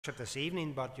this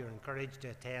evening, but you're encouraged to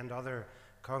attend other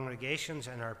congregations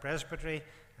in our presbytery,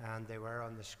 and they were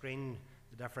on the screen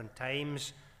the different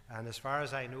times. And as far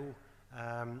as I know,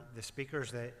 the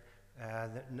speakers, I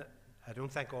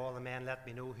don't think all the men let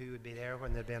me know who would be there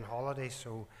when they'd be on holiday,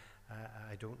 so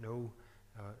I don't know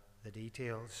the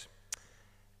details.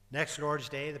 Next Lord's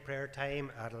Day, the prayer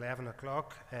time at 11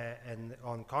 o'clock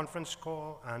on conference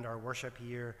call, and our worship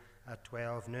here at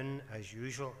 12 noon as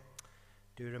usual.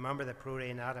 Do remember the Pro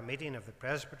Rata meeting of the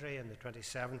Presbytery on the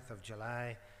 27th of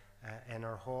July in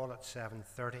our hall at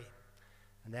 7:30.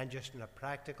 And then just in a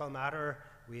practical matter,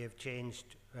 we have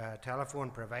changed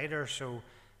telephone provider, so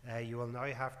you will now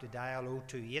have to dial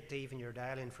 028, even you're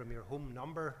dialing from your home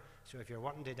number. So if you're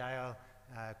wanting to dial,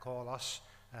 call us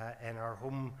in our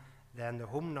home, then the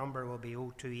home number will be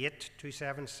 028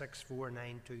 2764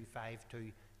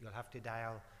 9252. You'll have to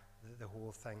dial the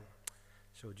whole thing.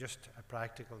 So just a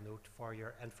practical note for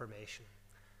your information.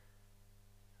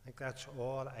 I think that's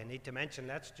all I need to mention.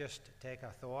 Let's just take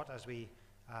a thought as we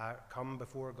come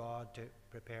before God to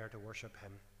prepare to worship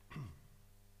Him.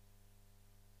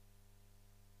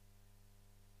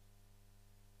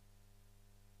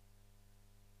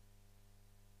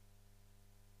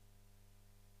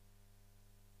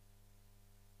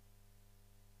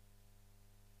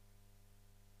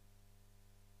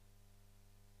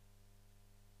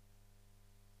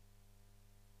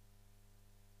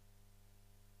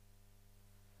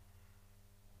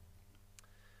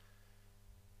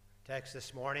 Text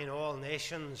this morning: all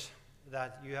nations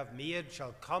that you have made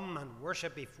shall come and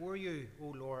worship before you,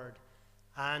 O Lord,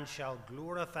 and shall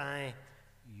glorify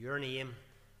your name.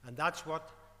 And that's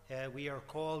what we are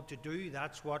called to do.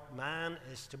 That's what man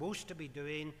is supposed to be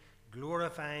doing,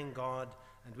 glorifying God.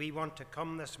 And we want to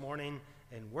come this morning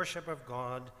in worship of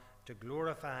God to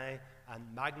glorify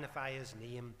and magnify His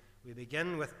name. We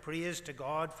begin with praise to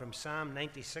God from Psalm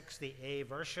 96, the A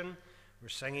version. We're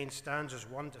singing stanzas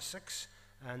 1 to 6.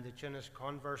 And the tune is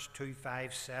Converse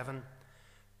 257.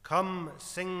 Come,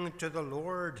 sing to the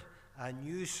Lord a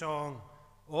new song.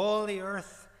 All the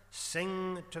earth,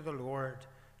 sing to the Lord.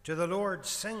 To the Lord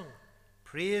sing,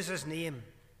 praise His name,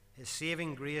 His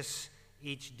saving grace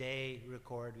each day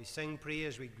record. We sing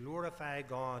praise, we glorify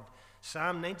God.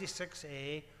 Psalm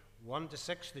 96a, 1 to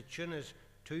 6, the tune is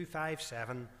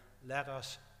 257. Let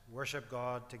us worship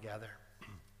God together.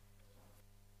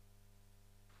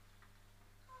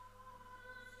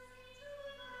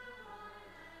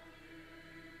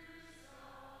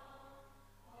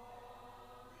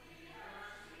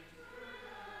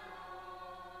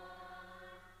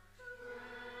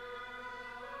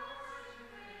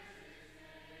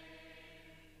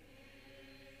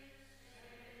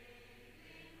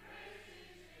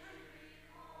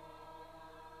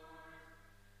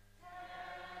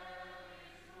 Tell His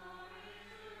glory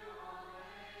to all.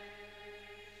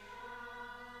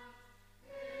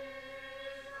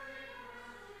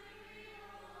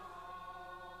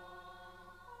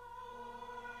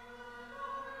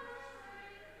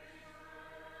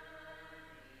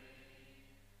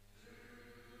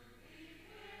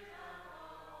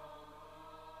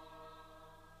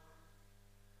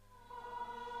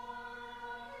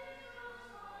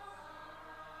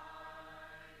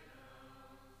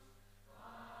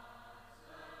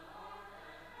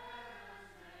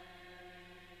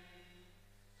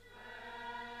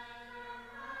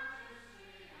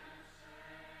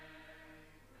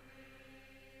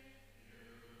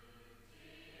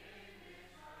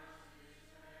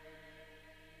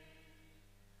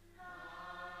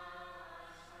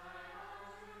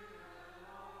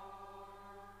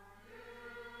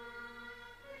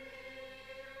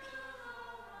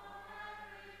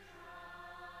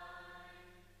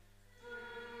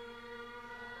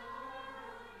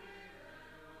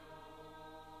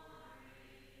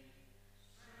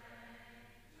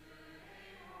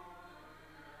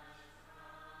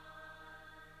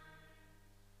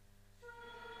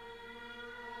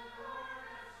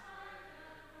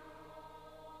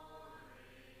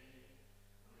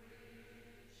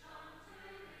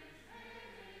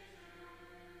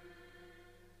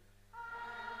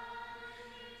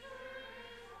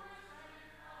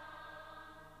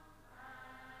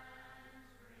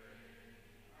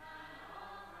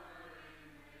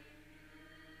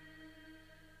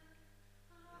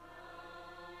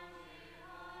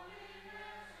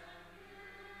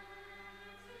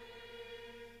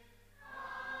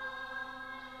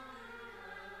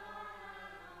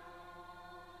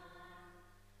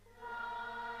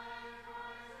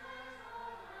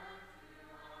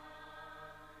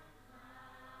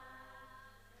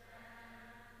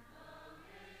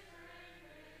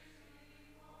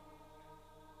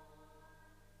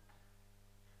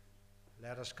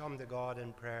 Let us come to God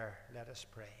in prayer. Let us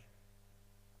pray.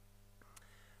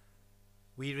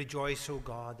 We rejoice, O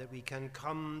God, that we can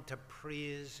come to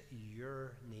praise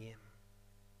your name.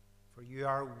 For you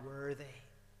are worthy,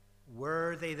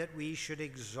 worthy that we should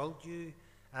exalt you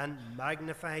and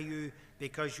magnify you,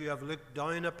 because you have looked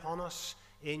down upon us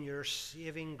in your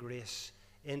saving grace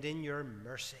and in your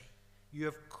mercy. You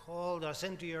have called us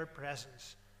into your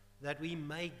presence that we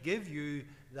might give you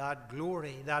that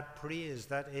glory, that praise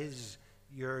that is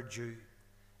your due.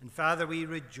 And Father, we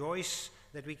rejoice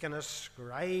that we can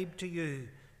ascribe to you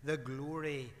the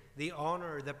glory, the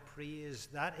honor, the praise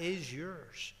that is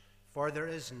yours. For there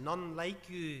is none like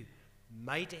you,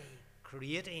 mighty,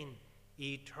 creating,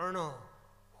 eternal,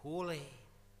 holy,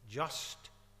 just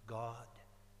God.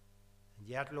 And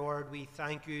yet, Lord, we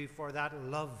thank you for that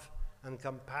love and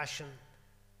compassion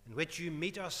in which you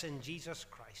meet us in Jesus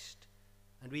Christ.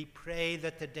 And we pray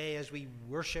that today as we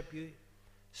worship you,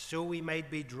 so we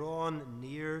might be drawn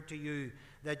near to you,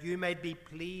 that you might be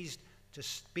pleased to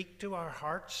speak to our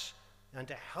hearts and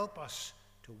to help us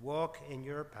to walk in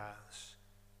your paths.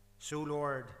 So,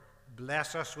 Lord,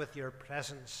 bless us with your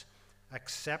presence,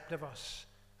 accept of us,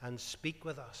 and speak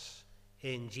with us.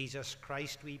 In Jesus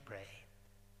Christ we pray.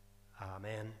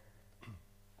 Amen.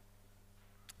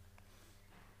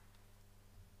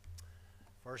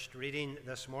 First reading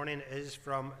this morning is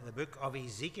from the book of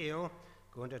Ezekiel.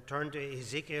 Going to turn to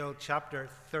Ezekiel chapter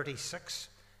 36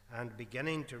 and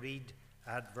beginning to read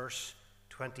at verse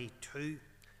 22.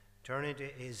 Turning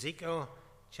to Ezekiel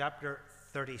chapter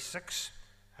 36,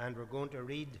 and we're going to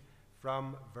read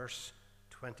from verse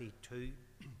 22.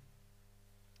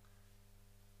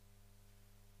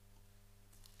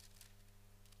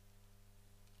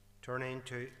 Turning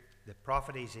to the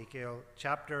prophet Ezekiel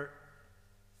chapter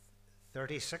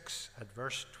 36 at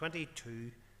verse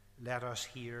 22, let us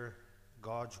hear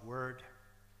God's word.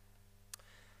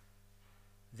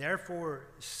 Therefore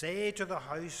say to the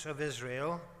house of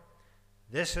Israel,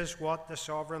 this is what the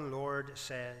sovereign Lord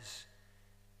says.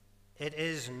 It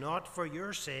is not for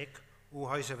your sake, O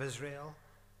house of Israel,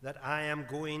 that I am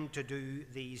going to do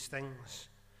these things,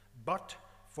 but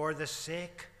for the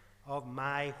sake of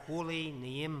my holy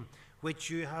name, which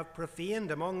you have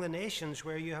profaned among the nations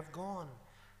where you have gone.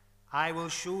 I will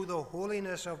show the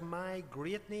holiness of my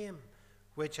great name,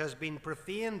 which has been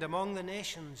profaned among the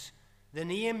nations, the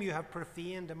name you have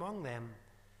profaned among them.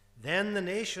 Then the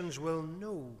nations will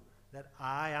know that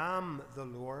I am the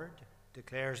Lord,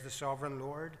 declares the sovereign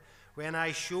Lord, when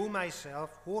I show myself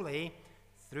holy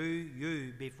through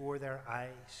you before their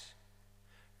eyes.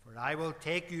 For I will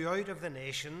take you out of the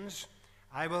nations,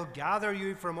 I will gather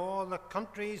you from all the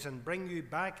countries and bring you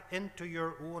back into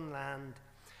your own land.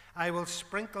 I will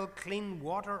sprinkle clean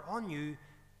water on you,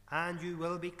 and you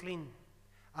will be clean.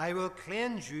 I will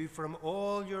cleanse you from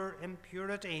all your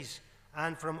impurities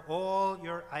and from all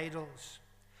your idols.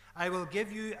 I will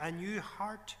give you a new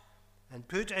heart and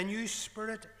put a new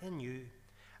spirit in you.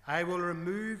 I will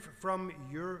remove from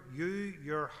you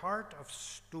your heart of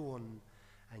stone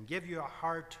and give you a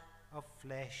heart of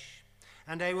flesh.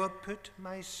 And I will put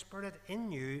my spirit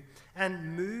in you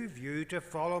and move you to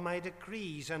follow my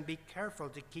decrees and be careful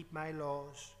to keep my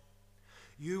laws.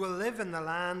 You will live in the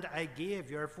land I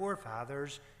gave your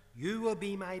forefathers. You will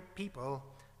be my people,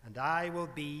 and I will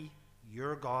be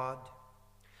your God.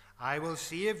 I will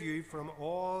save you from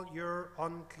all your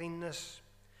uncleanness.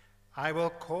 I will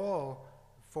call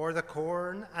for the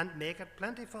corn and make it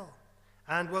plentiful,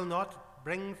 and will not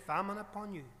bring famine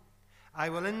upon you. I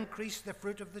will increase the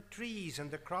fruit of the trees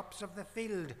and the crops of the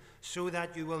field, so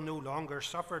that you will no longer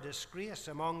suffer disgrace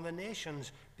among the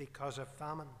nations because of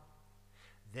famine.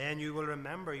 Then you will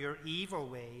remember your evil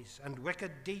ways and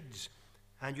wicked deeds,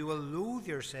 and you will loathe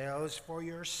yourselves for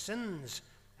your sins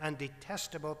and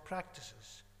detestable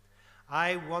practices.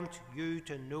 I want you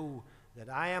to know that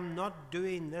I am not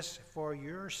doing this for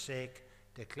your sake,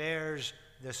 declares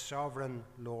the sovereign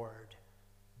Lord.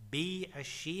 Be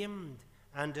ashamed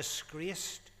and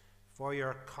disgraced for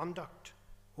your conduct,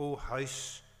 O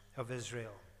house of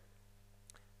Israel.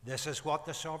 This is what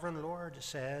the sovereign Lord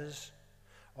says.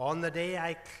 On the day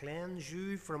I cleanse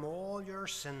you from all your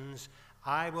sins,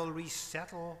 I will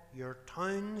resettle your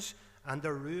towns, and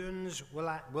the ruins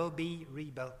will be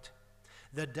rebuilt.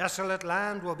 The desolate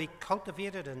land will be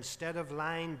cultivated instead of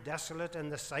lying desolate in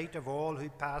the sight of all who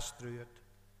pass through it.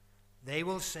 They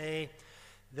will say,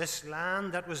 this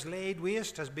land that was laid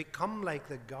waste has become like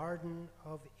the Garden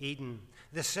of Eden.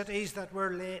 The cities that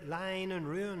were lying in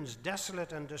ruins,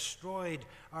 desolate and destroyed,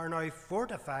 are now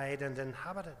fortified and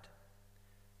inhabited.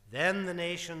 Then the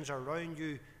nations around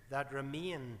you that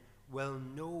remain will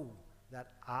know that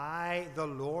I, the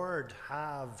Lord,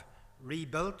 have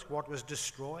rebuilt what was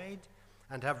destroyed,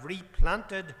 and have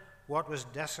replanted what was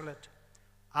desolate.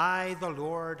 I, the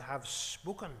Lord, have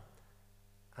spoken,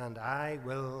 and I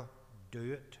will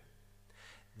do it.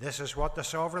 This is what the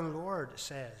sovereign Lord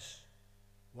says.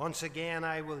 Once again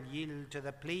I will yield to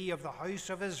the plea of the house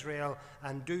of Israel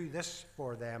and do this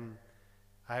for them.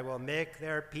 I will make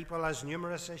their people as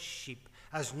numerous as sheep,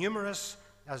 as numerous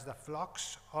as the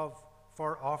flocks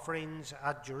for offerings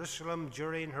at Jerusalem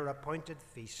during her appointed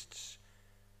feasts.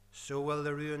 So will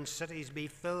the ruined cities be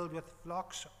filled with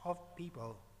flocks of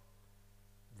people.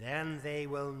 Then they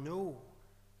will know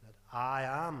that I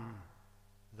am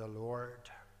the Lord.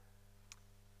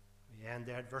 We end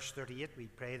there at verse 38. We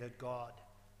pray that God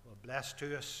will bless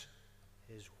to us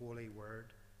his holy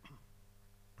word.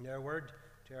 Now, a word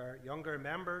to our younger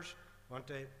members. I want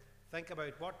to think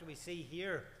about what do we see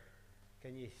here.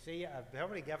 Can you see? I've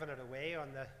already given it away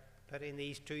on the putting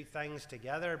these two things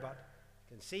together, but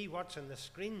you can see what's on the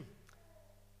screen.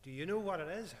 Do you know what it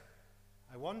is?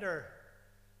 I wonder,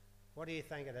 what do you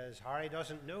think it is? Harry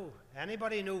doesn't know.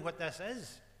 Anybody know what this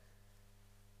is?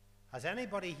 Has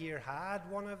anybody here had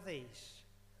one of these?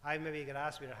 I maybe could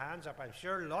ask with your hands up. I'm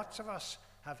sure lots of us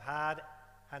have had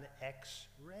an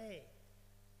X-ray.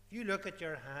 If you look at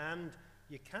your hand,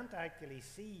 you can't actually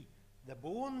see the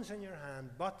bones in your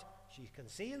hand, but you can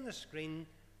see in the screen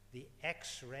the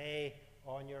X-ray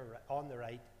on the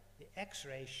right. The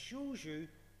X-ray shows you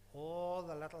all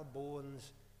the little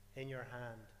bones in your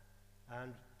hand.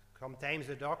 And sometimes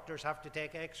the doctors have to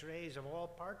take X-rays of all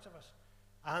parts of us,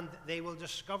 and they will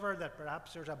discover that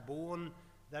perhaps there's a bone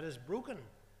that is broken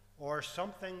or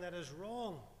something that is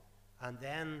wrong, and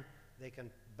then they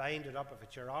can bind it up. If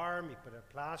it's your arm, you put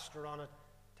a plaster on it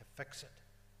to fix it.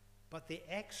 But the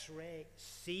X-ray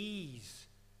sees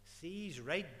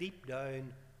right deep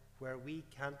down where we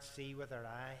can't see with our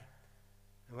eye.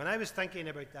 And when I was thinking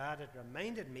about that, it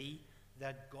reminded me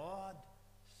that God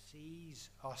sees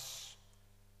us.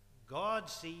 God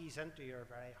sees into your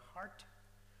very heart.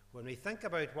 When we think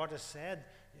about what is said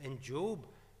in Job,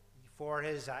 for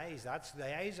his eyes, that's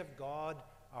the eyes of God,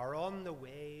 are on the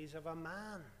ways of a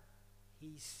man.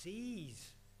 He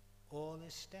sees all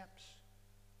his steps.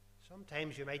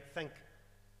 Sometimes you might think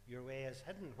your way is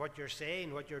hidden. What you're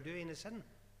saying, what you're doing is hidden.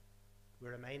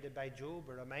 We're reminded by Job,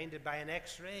 we're reminded by an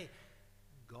X-ray.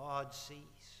 God sees.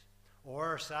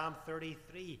 Or Psalm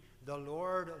 33, the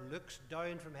Lord looks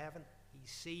down from heaven. He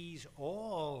sees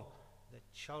all the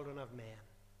children of men.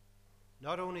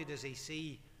 Not only does he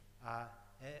see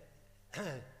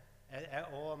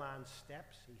all man's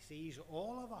steps, he sees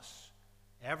all of us,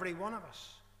 every one of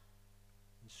us.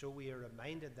 And so we are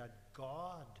reminded that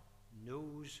God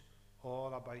knows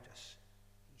all about us.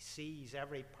 He sees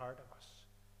every part of us.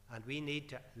 And we need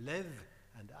to live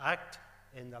and act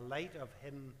in the light of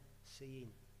him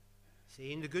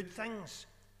seeing the good things,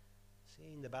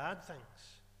 seeing the bad things.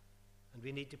 And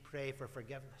we need to pray for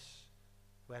forgiveness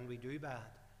when we do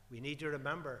bad. We need to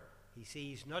remember he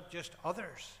sees not just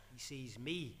others, he sees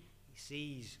me, he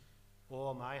sees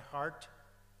all my heart,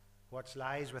 what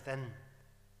lies within.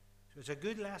 So it's a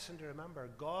good lesson to remember.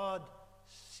 God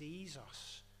sees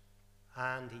us,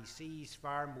 and he sees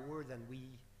far more than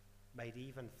we might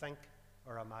even think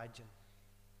or imagine.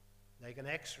 Like an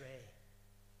X-ray,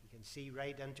 he can see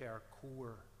right into our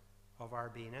core of our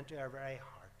being, into our very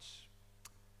hearts.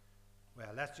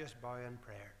 Well, let's just bow in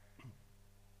prayer.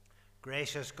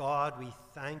 Gracious God, we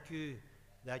thank you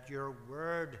that your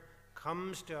word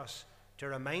comes to us to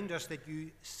remind us that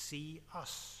you see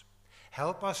us.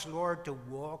 Help us, Lord, to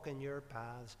walk in your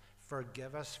paths.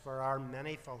 Forgive us for our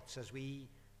many faults as we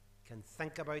can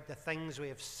think about the things we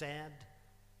have said,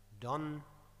 done,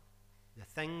 the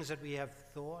things that we have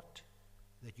thought,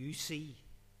 that you see,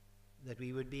 that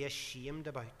we would be ashamed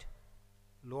about.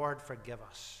 Lord, forgive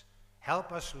us.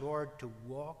 Help us, Lord, to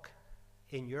walk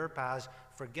in your paths.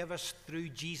 Forgive us through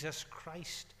Jesus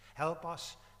Christ. Help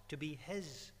us to be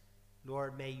his.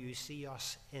 Lord, may you see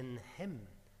us in him,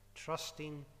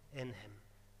 trusting in him,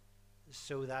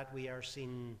 so that we are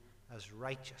seen as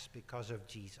righteous because of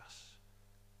Jesus.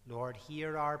 Lord,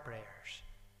 hear our prayers.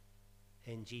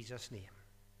 In Jesus' name,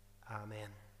 amen.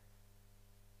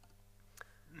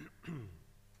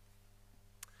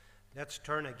 Let's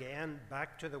turn again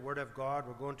back to the Word of God.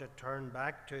 We're going to turn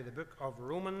back to the book of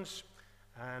Romans,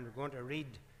 and we're going to read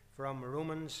from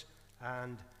Romans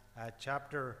and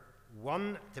chapter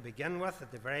 1 to begin with,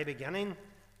 at the very beginning.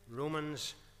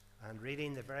 Romans, and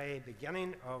reading the very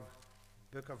beginning of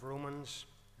the book of Romans,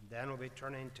 and then we'll be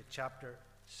turning to chapter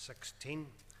 16.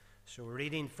 So we're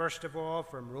reading first of all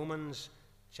from Romans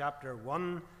chapter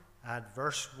 1 at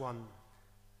verse 1.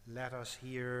 Let us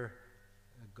hear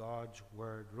God's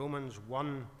word. Romans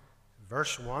 1,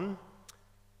 verse 1.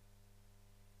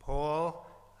 Paul,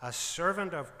 a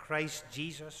servant of Christ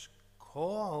Jesus,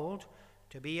 called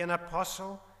to be an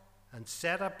apostle and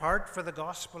set apart for the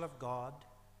gospel of God,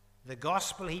 the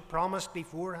gospel he promised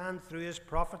beforehand through his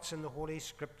prophets in the Holy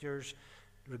Scriptures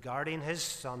regarding his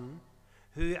Son,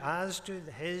 who as to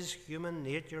his human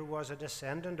nature was a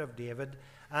descendant of David,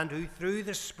 and who through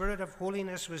the Spirit of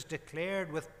holiness was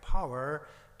declared with power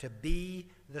to be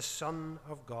the Son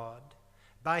of God,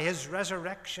 by his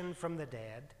resurrection from the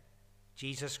dead,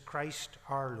 Jesus Christ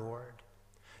our Lord.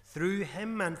 Through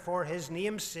him and for his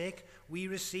name's sake we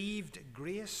received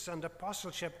grace and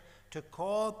apostleship to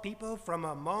call people from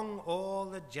among all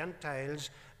the Gentiles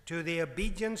to the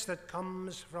obedience that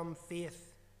comes from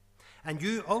faith. And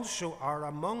you also are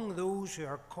among those who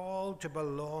are called to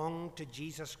belong to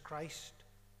Jesus Christ.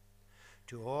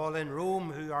 To all in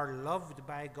Rome who are loved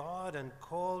by God and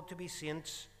called to be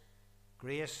saints,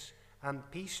 grace and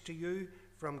peace to you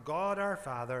from God our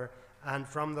Father and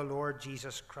from the Lord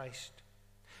Jesus Christ.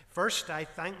 First, I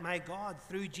thank my God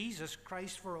through Jesus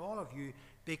Christ for all of you,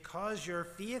 because your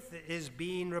faith is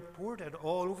being reported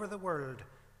all over the world.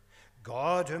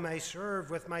 God, whom I serve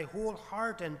with my whole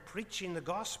heart in preaching the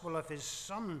gospel of his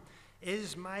Son,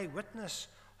 is my witness,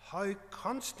 how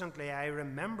constantly I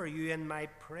remember you in my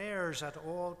prayers at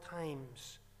all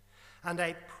times. And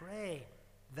I pray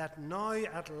that now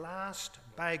at last,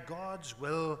 by God's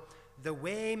will, the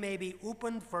way may be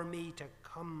opened for me to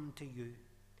come to you.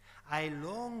 I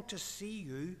long to see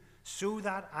you so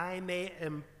that I may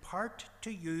impart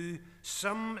to you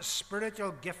some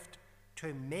spiritual gift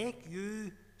to make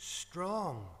you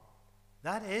strong.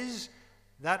 That is,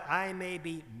 that I may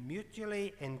be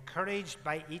mutually encouraged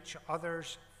by each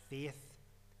other's faith.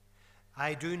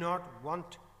 I do not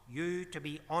want you to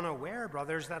be unaware,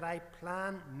 brothers, that I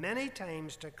plan many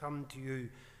times to come to you,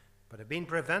 but have been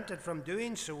prevented from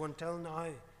doing so until now,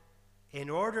 in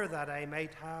order that I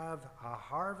might have a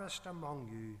harvest among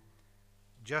you,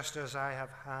 just as I have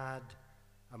had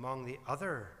among the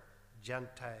other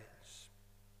Gentiles.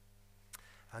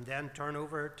 And then turn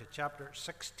over to chapter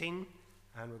 16,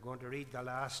 and we're going to read the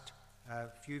last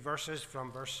few verses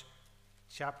from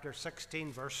chapter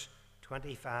 16, verse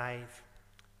 25.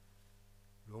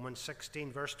 Romans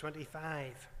 16, verse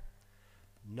 25.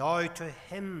 Now to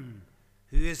him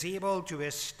who is able to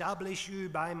establish you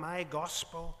by my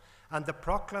gospel and the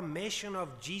proclamation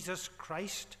of Jesus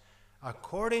Christ,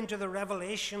 according to the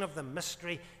revelation of the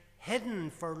mystery hidden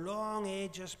for long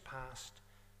ages past,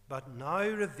 but now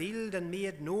revealed and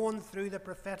made known through the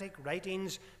prophetic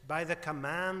writings by the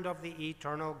command of the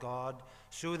eternal God,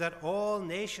 so that all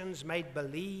nations might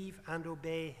believe and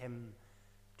obey him.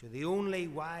 To the only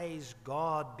wise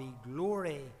God be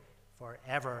glory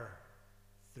forever,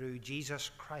 through Jesus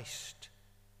Christ.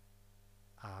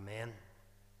 Amen.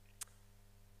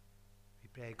 We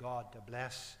pray God to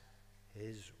bless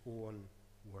his own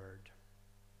word.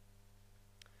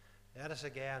 Let us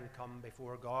again come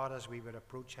before God as we would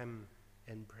approach him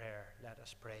in prayer. Let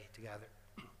us pray together.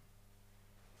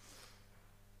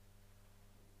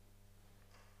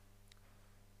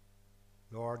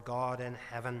 Lord God in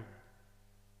heaven,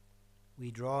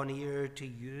 we draw near to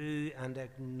you and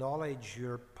acknowledge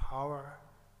your power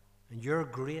and your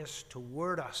grace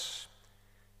toward us.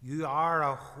 You are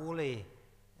a holy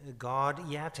God,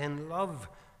 yet in love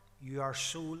you are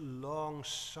so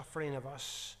long-suffering of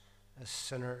us as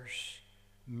sinners,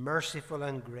 merciful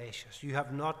and gracious. You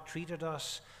have not treated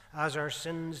us as our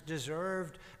sins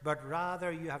deserved, but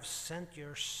rather you have sent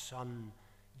your Son,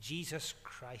 Jesus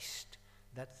Christ,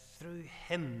 that through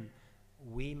him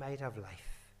we might have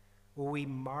life. Oh, we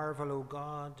marvel, O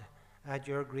God, at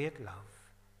your great love.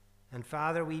 And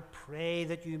Father, we pray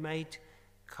that you might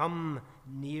come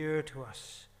near to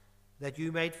us, that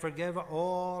you might forgive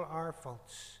all our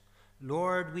faults.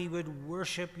 Lord, we would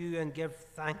worship you and give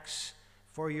thanks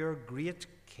for your great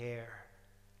care.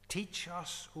 Teach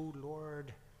us, O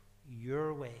Lord,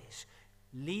 your ways.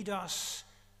 Lead us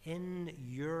in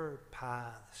your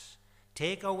paths.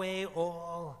 Take away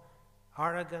all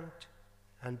arrogant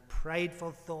and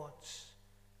prideful thoughts.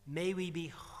 May we be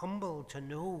humble to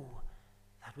know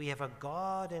that we have a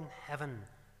God in heaven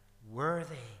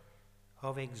worthy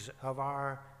of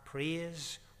our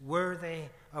praise, worthy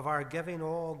of our giving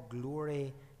all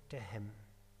glory to him.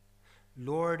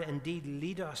 Lord, indeed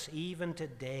lead us even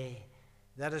today,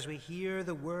 that as we hear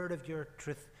the word of your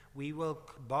truth, we will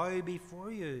bow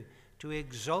before you to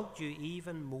exalt you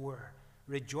even more,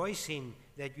 rejoicing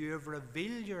that you have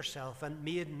revealed yourself and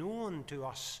made known to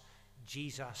us,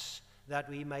 Jesus, that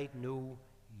we might know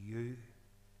you.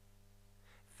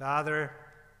 Father,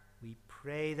 we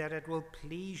pray that it will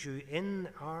please you in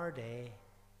our day,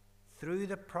 through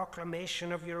the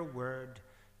proclamation of your word,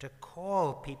 to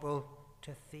call people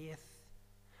to faith.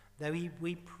 That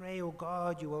we pray, O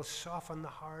God, you will soften the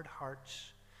hard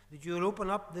hearts, that you will open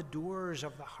up the doors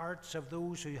of the hearts of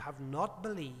those who have not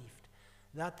believed,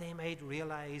 that they might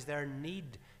realize their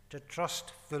need to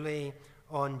trust fully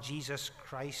on Jesus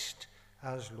Christ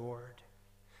as Lord.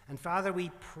 And Father, we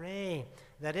pray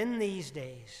that in these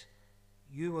days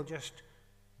you will just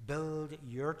build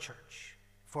your church,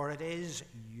 for it is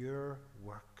your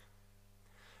work.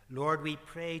 Lord, we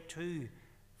pray too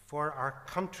for our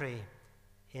country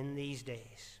in these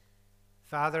days.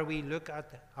 Father, we look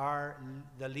at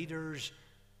the leaders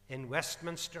in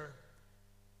Westminster.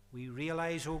 We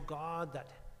realize, O God,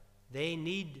 that they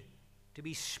need to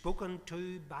be spoken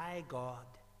to by God.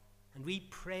 And we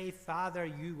pray, Father,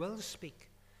 you will speak,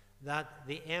 that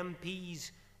the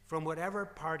MPs from whatever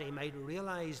party might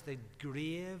realize the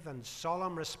grave and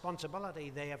solemn responsibility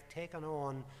they have taken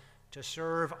on to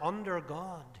serve under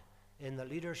God in the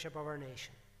leadership of our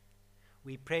nation.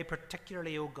 We pray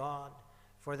particularly, O God,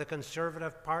 for the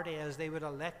Conservative Party as they would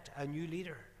elect a new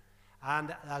leader,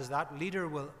 and as that leader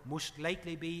will most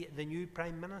likely be the new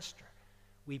Prime Minister.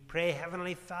 We pray,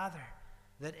 Heavenly Father,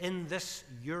 that in this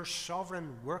your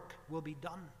sovereign work will be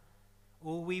done.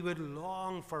 Oh, we would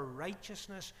long for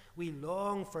righteousness. We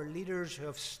long for leaders who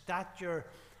have stature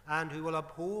and who will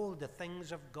uphold the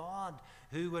things of God,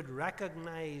 who would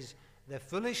recognize the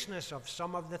foolishness of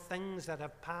some of the things that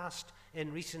have passed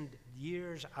in recent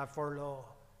years for law.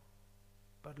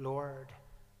 But Lord,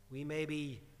 we may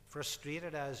be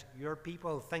frustrated as your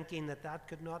people, thinking that that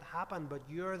could not happen, but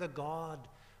you're the God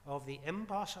of the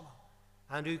impossible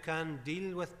and who can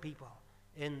deal with people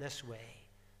in this way.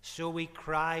 So we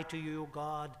cry to you,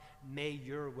 God, may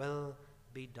your will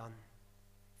be done.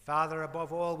 Father,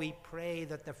 above all, we pray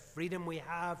that the freedom we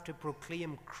have to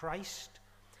proclaim Christ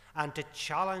and to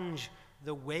challenge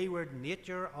the wayward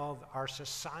nature of our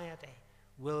society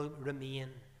will remain,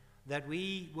 that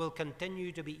we will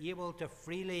continue to be able to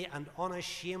freely and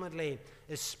unashamedly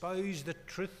espouse the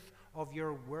truth of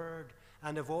your word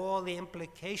and of all the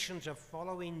implications of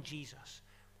following Jesus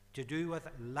to do with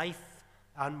life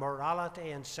and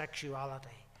morality and sexuality,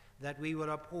 that we will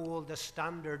uphold the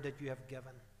standard that you have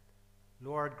given.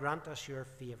 Lord, grant us your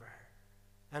favor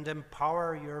and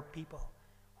empower your people,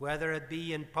 whether it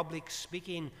be in public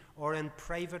speaking or in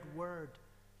private word,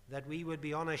 that we would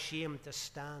be unashamed to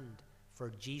stand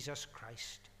for Jesus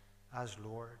Christ as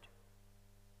Lord.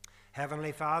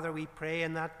 Heavenly Father, we pray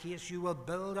in that case you will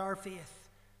build our faith,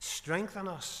 strengthen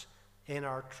us in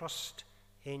our trust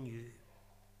in you.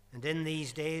 And in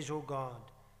these days, O God,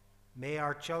 may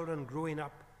our children growing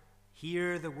up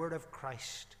hear the word of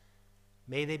Christ.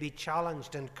 May they be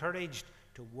challenged, encouraged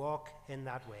to walk in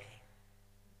that way.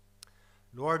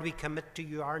 Lord, we commit to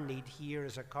you our need here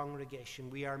as a congregation.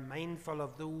 We are mindful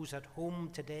of those at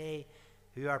home today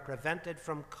who are prevented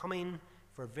from coming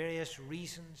for various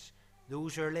reasons,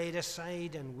 those who are laid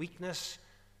aside in weakness,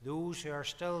 those who are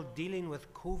still dealing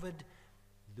with COVID,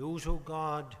 those, O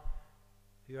God,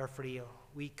 who are frail.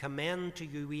 We commend to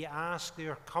you, we ask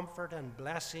your comfort and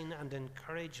blessing and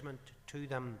encouragement to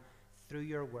them through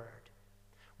your word.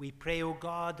 We pray, O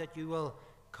God, that you will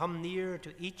come near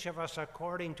to each of us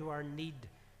according to our need,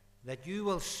 that you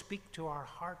will speak to our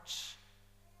hearts,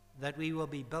 that we will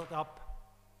be built up.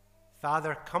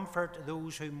 Father, comfort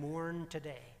those who mourn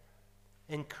today.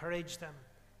 Encourage them.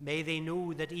 May they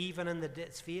know that even in the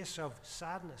face of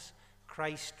sadness,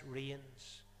 Christ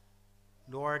reigns.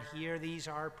 Lord, hear these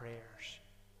our prayers.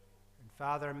 And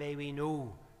Father, may we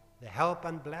know the help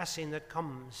and blessing that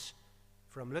comes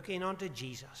from looking unto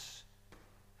Jesus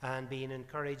and being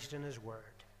encouraged in his word.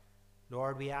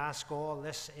 Lord, we ask all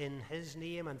this in his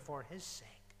name and for his sake.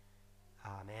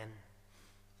 Amen.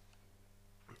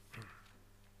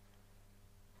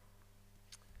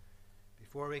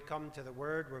 Before we come to the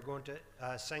word, we're going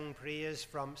to sing praise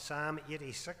from Psalm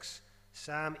 86.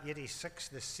 Psalm 86,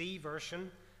 the C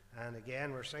version. And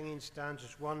again, we're singing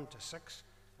stanzas 1 to 6.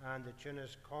 And the tune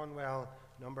is Conwell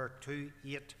number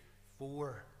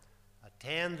 284.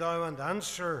 Attend thou and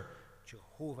answer,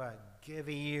 Jehovah, give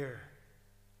ear.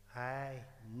 I,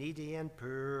 needy and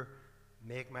poor,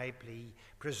 make my plea.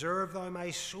 Preserve thou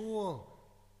my soul,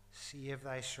 save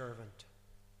thy servant.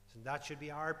 And that should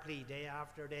be our plea day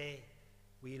after day.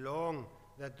 We long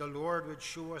that the Lord would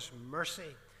show us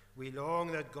mercy. We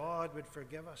long that God would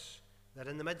forgive us, that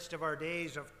in the midst of our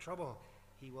days of trouble,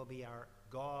 he will be our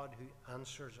God who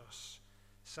answers us.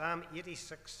 Psalm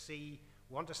 86c,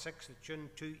 1 to 6, the tune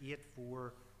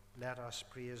 284. Let us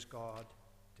praise God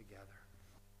together.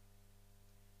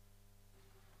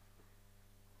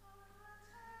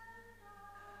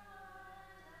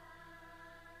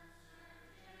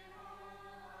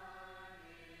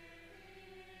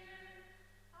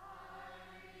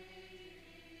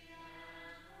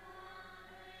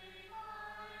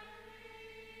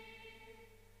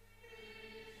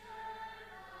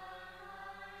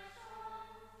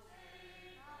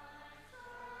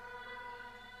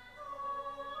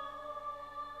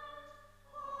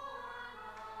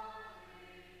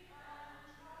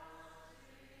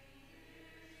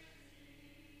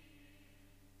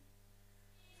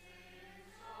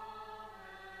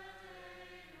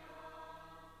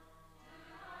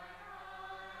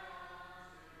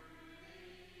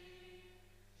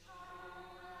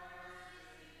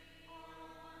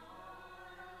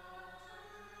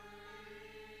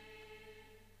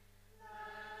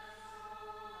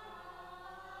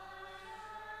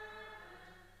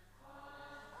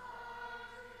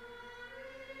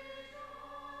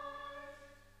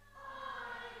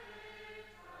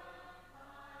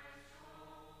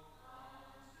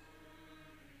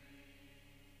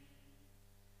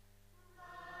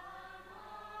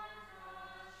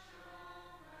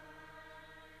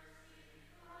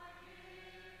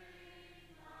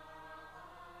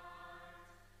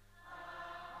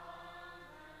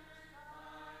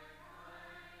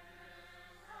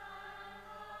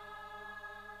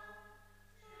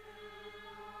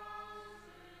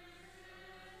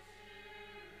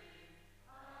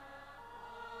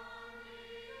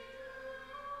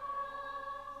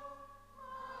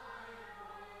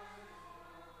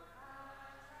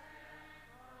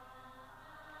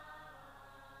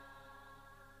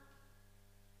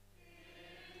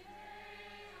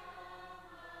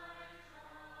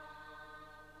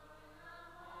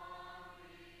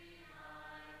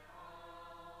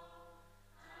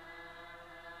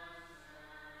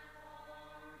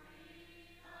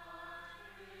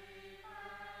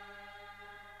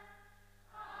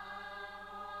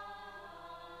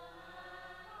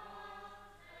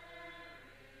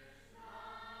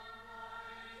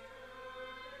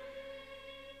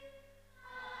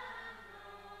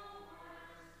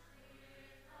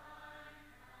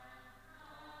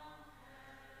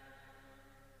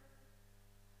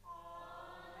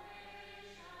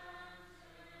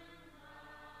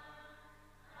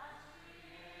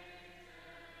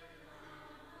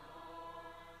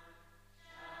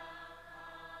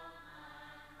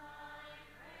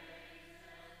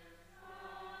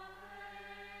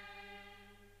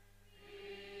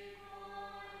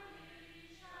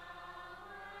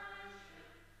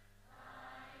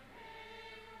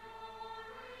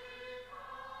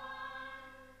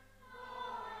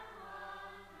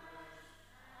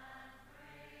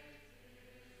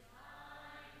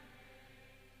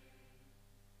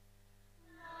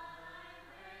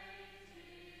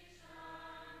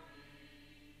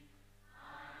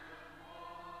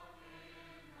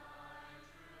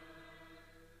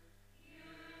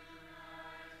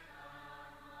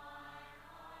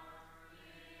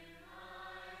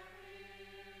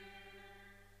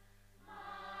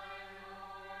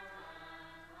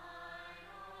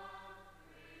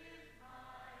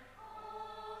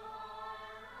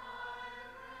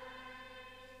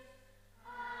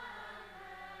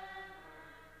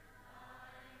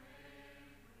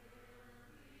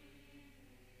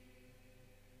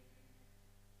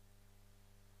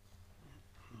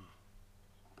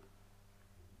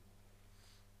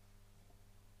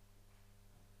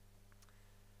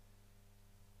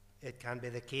 it can be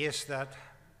the case that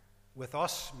with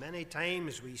us many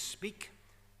times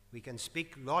we can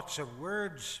speak lots of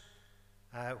words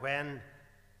when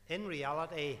in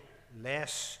reality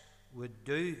less would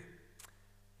do.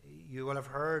 You will have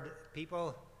heard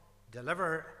people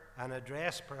deliver an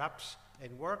address, perhaps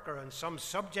in work or on some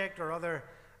subject or other,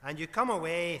 and you come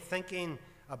away thinking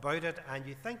about it and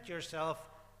you think to yourself,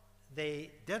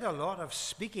 they did a lot of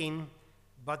speaking,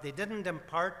 but they didn't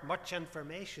impart much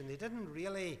information. They didn't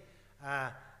really,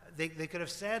 they could have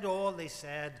said all they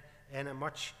said in a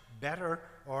much better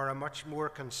or a much more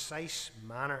concise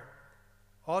manner.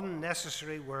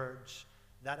 Unnecessary words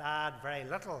that add very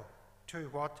little to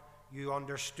what you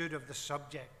understood of the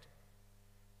subject.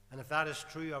 And if that is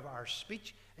true of our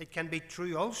speech, it can be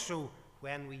true also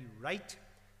when we write.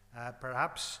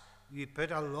 Perhaps you put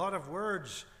a lot of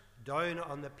words down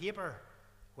on the paper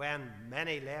when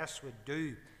many less would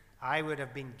do. I would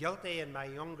have been guilty in my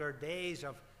younger days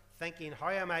of thinking, how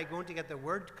am I going to get the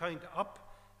word count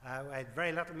up? I had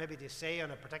very little maybe to say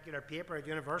on a particular paper at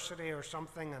university or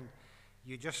something, and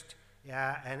you just,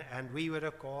 and we would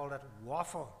have called it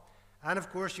waffle. And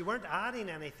of course, you weren't adding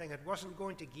anything. It wasn't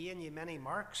going to gain you many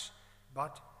marks,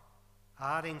 but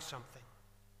adding something.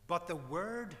 But the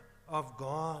Word of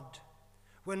God,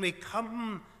 when we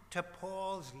come to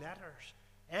Paul's letters,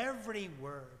 every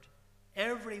word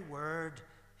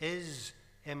is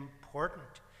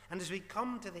important. And as we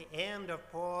come to the end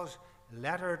of Paul's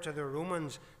letter to the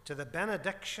Romans, to the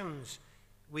benedictions,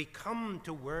 we come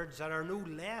to words that are no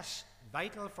less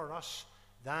vital for us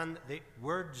than the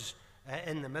words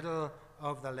in the middle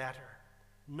of the letter.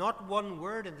 Not one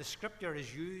word in the Scripture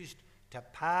is used to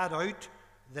pad out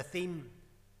the theme,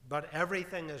 but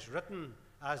everything is written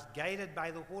as guided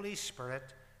by the Holy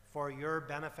Spirit for your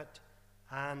benefit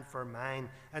and for mine.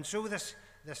 And so this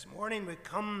morning we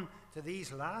come to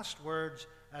these last words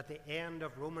at the end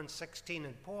of Romans 16,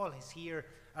 and Paul is here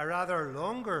a rather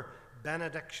longer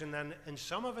benediction than in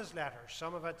some of his letters.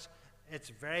 Some of it's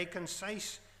very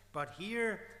concise, but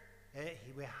here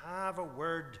we have a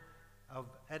word of,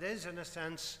 it is in a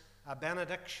sense a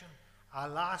benediction, a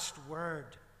last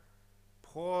word.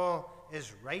 Paul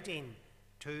is writing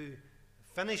to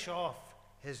finish off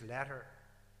his letter.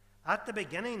 At the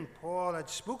beginning, Paul had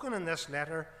spoken in this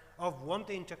letter of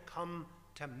wanting to come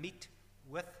to meet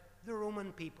with the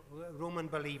Roman people, Roman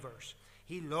believers.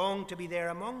 He longed to be there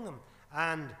among them,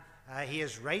 and he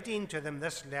is writing to them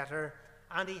this letter,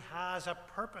 and he has a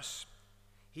purpose.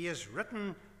 He is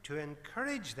written to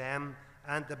encourage them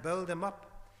and to build them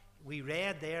up. We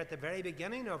read there at the very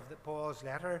beginning of Paul's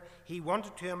letter, he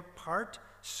wanted to impart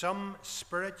some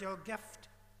spiritual gift,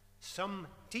 some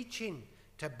teaching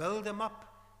to build them up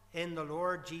in the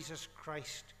Lord Jesus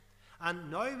Christ. And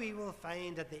now we will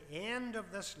find at the end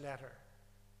of this letter,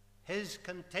 his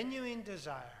continuing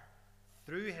desire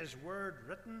through his word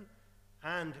written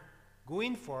and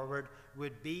going forward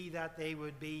would be that they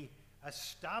would be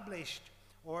established,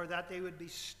 or that they would be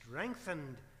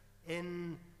strengthened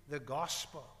in the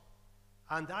gospel.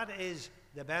 And that is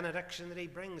the benediction that he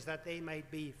brings, that they might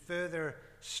be further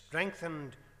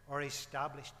strengthened or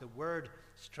established. The word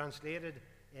is translated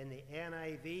in the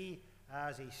NIV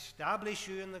as establish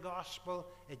you in the gospel.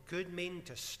 It could mean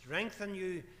to strengthen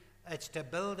you. It's to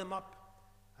build them up.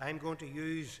 I'm going to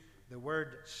use the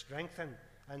word strengthen.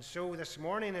 And so this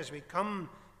morning, as we come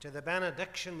to the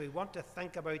benediction, we want to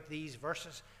think about these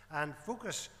verses and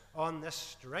focus on this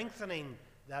strengthening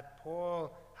that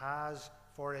Paul has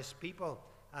for his people.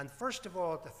 And first of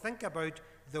all, to think about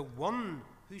the one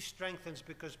who strengthens,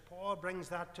 because Paul brings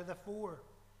that to the fore.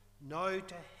 Now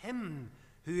to him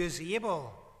who is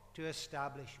able to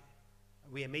establish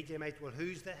you. We immediately might, well,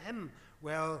 who's the him?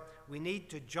 Well, we need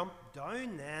to jump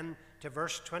down then to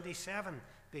verse 27,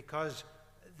 because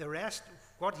the rest,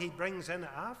 what he brings in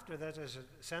after that is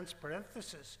a sense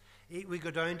parenthesis. We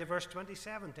go down to verse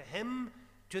 27. To him,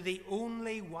 to the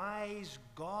only wise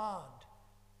God,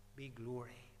 be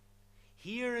glory.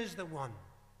 Here is the one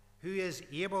who is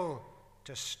able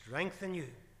to strengthen you.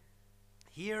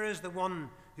 Here is the one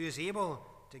who is able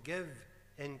to give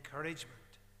encouragement.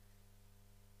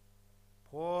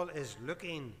 Paul is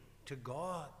looking to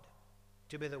God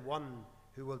to be the one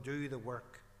who will do the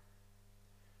work.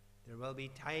 There will be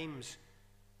times,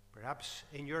 perhaps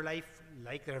in your life,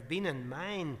 like there have been in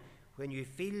mine, when you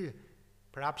feel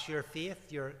perhaps your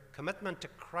faith, your commitment to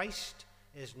Christ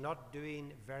is not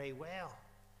doing very well.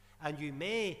 And you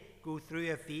may go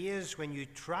through a phase when you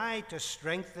try to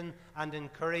strengthen and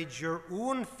encourage your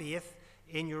own faith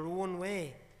in your own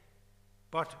way.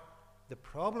 But the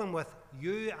problem with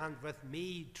you and with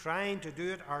me trying to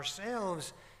do it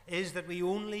ourselves is that we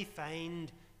only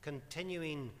find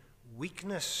continuing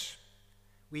weakness.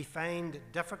 we find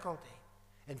difficulty.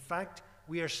 In fact,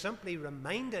 we are simply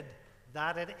reminded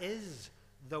that it is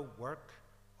the work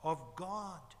of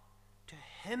God. To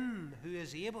him who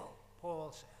is able,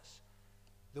 Paul says.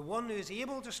 The one who is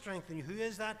able to strengthen you. Who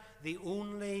is that? The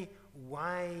only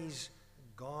wise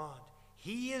God.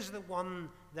 He is the one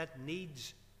that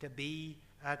needs to be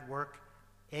at work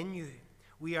in you.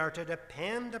 We are to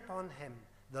depend upon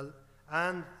him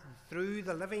and through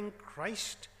the living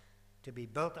Christ to be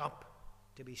built up,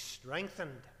 to be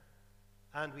strengthened.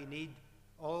 And we need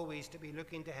always to be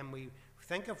looking to him. We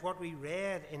think of what we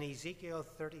read in Ezekiel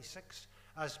 36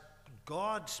 as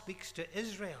God speaks to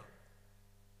Israel.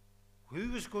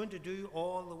 Who is going to do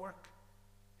all the work?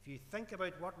 If you think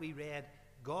about what we read,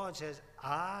 God says,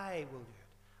 I will do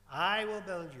it. I will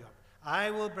build you up. I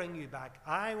will bring you back.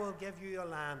 I will give you a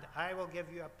land. I will give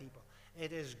you a people.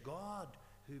 It is God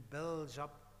who builds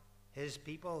up his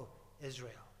people,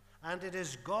 Israel. And it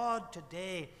is God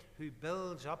today who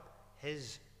builds up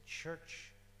his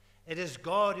church. It is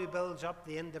God who builds up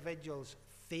the individual's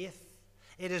faith.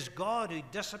 It is God who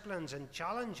disciplines and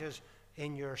challenges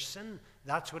in your sin.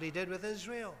 That's what he did with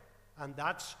Israel. And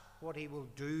that's what he will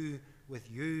do with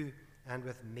you and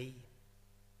with me.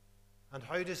 And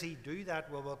how does he do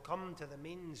that? Well, we'll come to the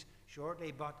means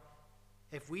shortly. But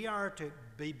if we are to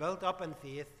be built up in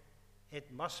faith,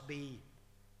 it must be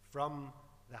from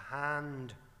the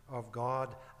hand of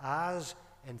God, as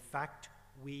in fact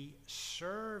we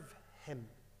serve him.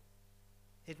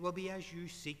 It will be as you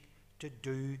seek to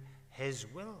do his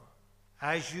will,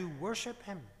 as you worship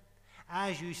him,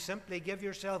 as you simply give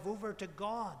yourself over to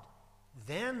God.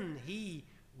 Then he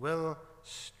will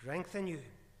strengthen you.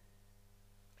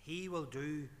 He will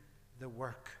do the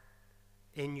work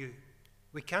in you.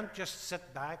 We can't just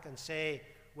sit back and say,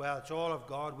 well, it's all of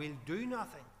God, we'll do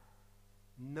nothing.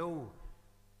 No,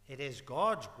 it is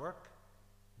God's work,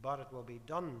 but it will be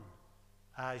done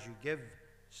as you give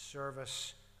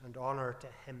service and honor to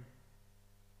him.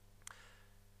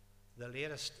 The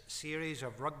latest series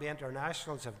of rugby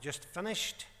internationals have just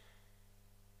finished.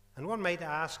 And one might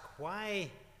ask why,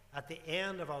 at the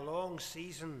end of a long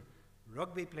season,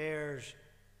 rugby players,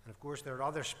 and of course there are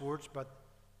other sports, but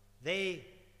they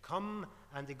come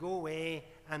and they go away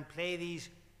and play these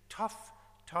tough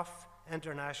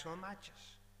international matches.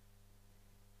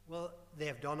 Well,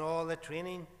 they've done all the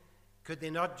training. Could they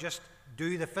not just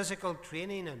do the physical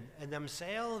training in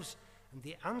themselves? And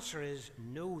the answer is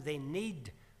no. They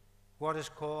need what is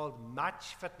called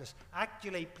match fitness.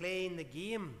 Actually playing the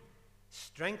game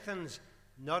strengthens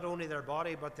not only their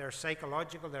body but their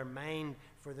psychological, their mind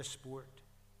for the sport.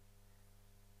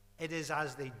 It is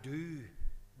as they do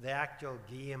the actual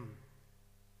game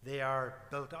they are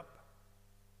built up.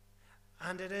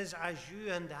 And it is as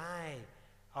you and I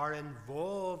are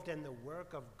involved in the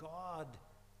work of God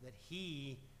that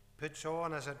he puts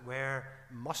on, as it were,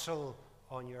 muscle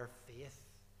on your faith.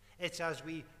 It's as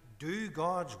we do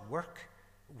God's work,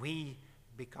 we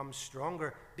become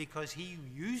stronger because he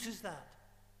uses that.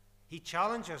 He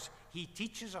challenges, he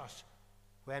teaches us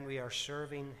when we are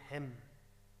serving him.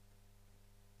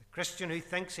 The Christian who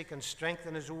thinks he can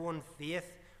strengthen his own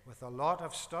faith with a lot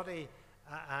of study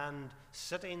and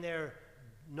sitting there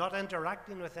not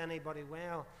interacting with anybody,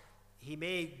 well, he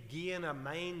may gain a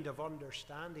mind of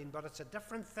understanding, but it's a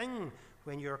different thing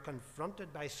when you're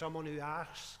confronted by someone who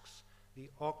asks the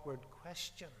awkward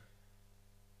question,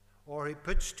 or he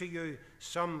puts to you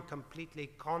some completely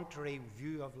contrary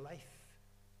view of life.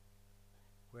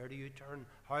 Where do you turn?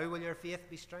 How will your faith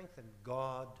be strengthened?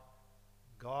 God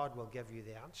will give you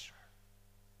the answer.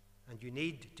 And you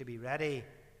need to be ready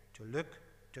to look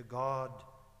to God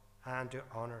and to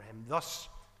honor him. Thus,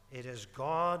 it is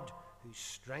God who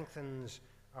strengthens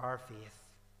our faith.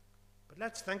 But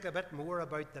let's think a bit more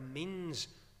about the means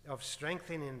of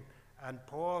strengthening. And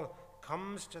Paul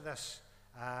comes to this.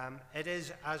 It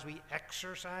is as we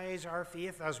exercise our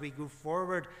faith, as we go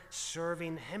forward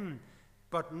serving him.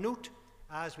 But note,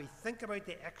 as we think about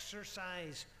the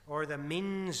exercise or the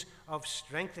means of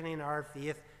strengthening our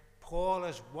faith, Paul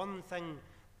is one thing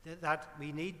that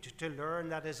we need to learn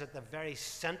that is at the very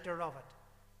center of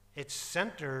it. It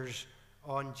centers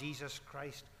on Jesus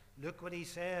Christ. Look what he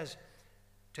says.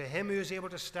 To him who is able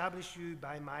to establish you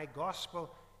by my gospel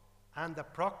and the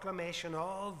proclamation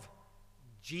of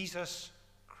Jesus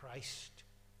Christ.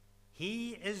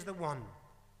 He is the one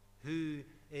who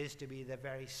is to be the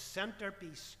very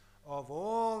centerpiece of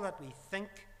all that we think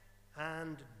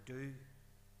and do.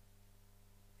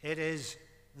 It is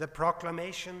the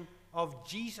proclamation of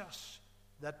Jesus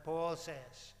that Paul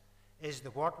says is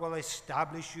what will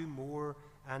establish you more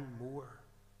and more.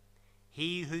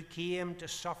 He who came to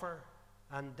suffer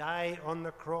and die on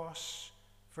the cross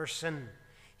for sin,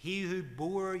 he who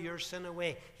bore your sin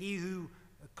away, he who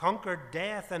conquered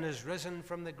death and is risen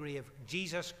from the grave,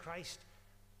 Jesus Christ,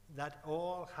 that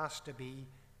all has to be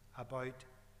about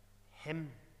him.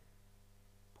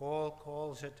 Paul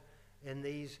calls it in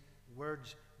these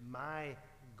words, my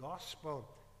gospel.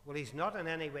 Well, he's not in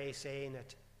any way saying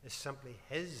it is simply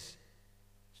his.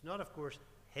 It's not, of course,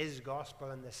 his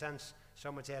gospel in the sense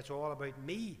some would say it's all about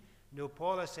me. No,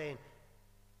 Paul is saying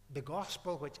the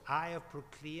gospel which I have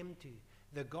proclaimed to you,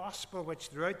 the gospel which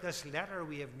throughout this letter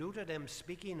we have noted him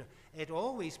speaking, it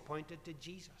always pointed to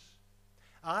Jesus.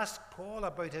 Ask Paul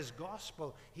about his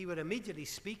gospel, he would immediately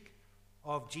speak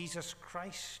of Jesus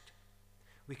Christ.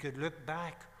 We could look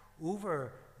back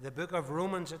over the book of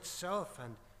Romans itself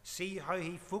and see how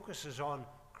he focuses on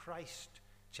Christ.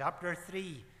 Chapter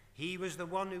 3, he was the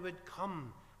one who would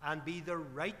come and be the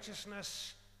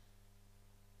righteousness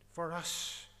for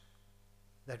us,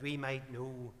 that we might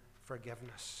know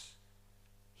forgiveness.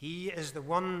 He is the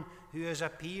one who has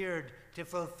appeared to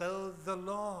fulfill the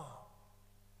law.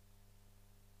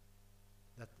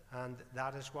 And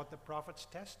that is what the prophets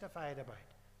testified about,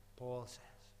 Paul says.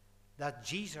 That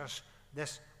Jesus,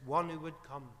 this one who would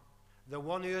come, the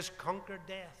one who has conquered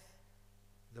death,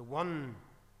 the one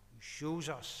who shows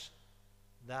us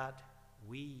that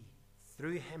we,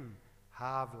 through him,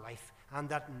 have life, and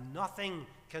that nothing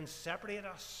can separate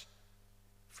us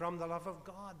from the love of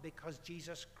God, because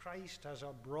Jesus Christ has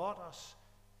brought us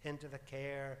into the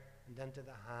care and into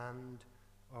the hand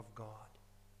of God.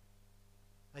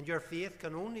 And your faith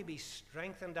can only be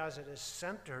strengthened as it is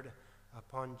centered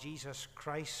upon Jesus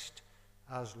Christ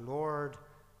as Lord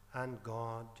and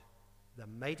God, the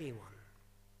mighty one.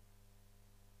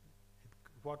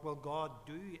 What will God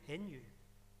do in you?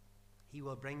 He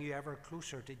will bring you ever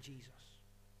closer to Jesus.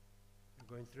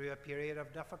 You're going through a period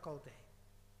of difficulty.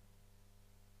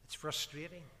 It's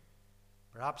frustrating.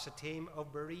 Perhaps a time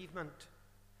of bereavement.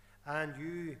 And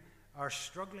you are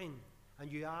struggling. And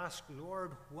you ask,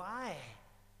 Lord, why?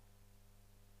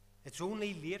 It's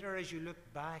only later as you look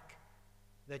back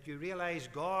that you realize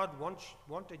God once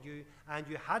wanted you, and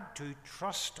you had to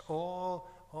trust all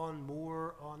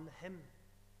more on him.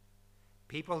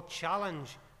 People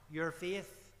challenge your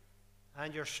faith,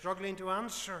 and you're struggling to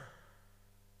answer.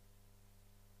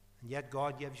 And yet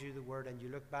God gives you the word, and you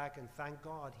look back and thank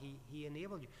God he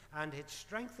enabled you, and it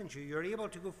strengthens you. You're able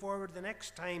to go forward the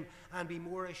next time and be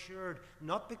more assured,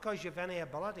 not because you've any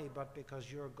ability, but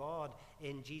because your God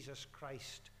in Jesus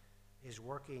Christ is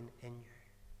working in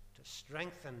you to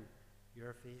strengthen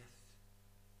your faith.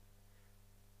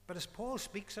 But as Paul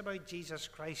speaks about Jesus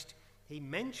Christ, he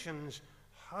mentions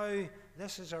how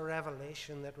this is a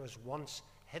revelation that was once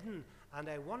hidden. And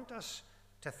I want us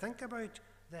to think about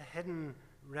the hidden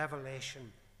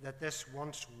revelation that this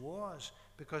once was,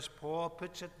 because Paul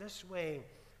puts it this way,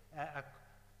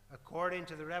 according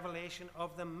to the revelation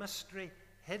of the mystery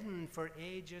hidden for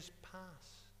ages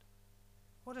past.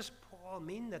 What does Paul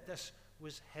mean that this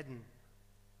was hidden?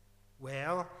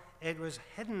 Well, it was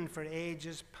hidden for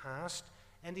ages past,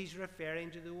 and he's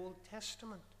referring to the Old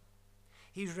Testament.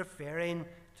 He's referring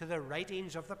to the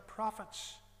writings of the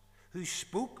prophets who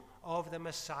spoke of the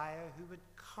Messiah who would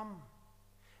come.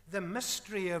 The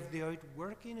mystery of the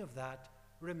outworking of that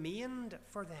remained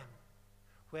for them.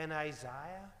 When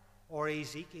Isaiah or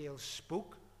Ezekiel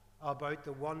spoke about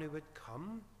the one who would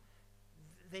come,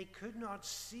 they could not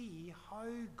see how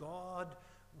God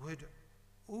would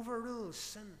overrule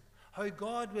sin, how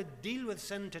God would deal with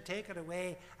sin to take it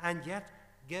away and yet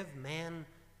give men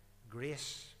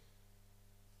grace.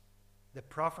 The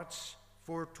prophets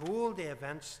foretold the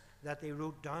events that they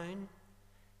wrote down.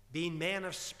 Being men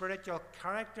of spiritual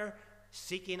character,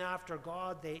 seeking after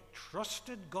God, they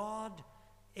trusted God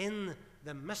in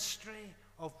the mystery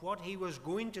of what he was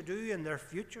going to do in their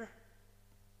future.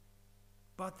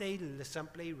 But they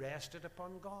simply rested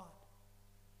upon God.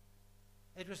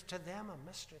 It was to them a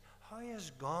mystery. How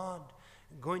is God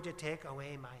going to take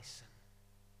away my sin?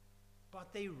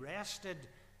 But they rested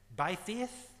by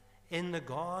faith in the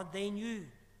God they knew.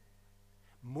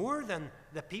 More than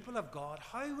the people of God,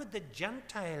 how would the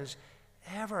Gentiles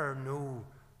ever know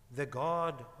the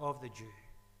God of the Jew?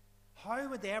 How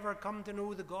would they ever come to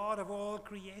know the God of all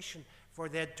creation? For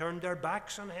they had turned their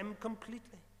backs on him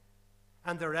completely.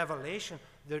 And the revelation,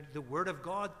 the word of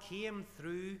God came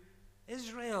through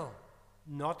Israel,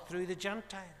 not through the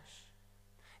Gentiles.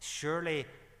 Surely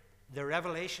the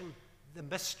revelation, the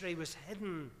mystery was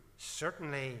hidden,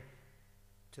 certainly,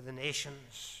 to the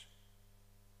nations.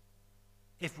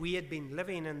 If we had been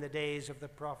living in the days of the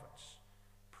prophets,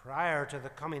 prior to the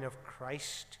coming of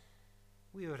Christ,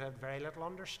 we would have very little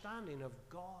understanding of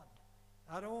God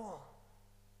at all.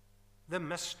 the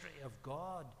mystery of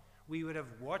God. We would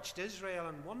have watched Israel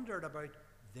and wondered about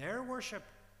their worship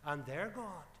and their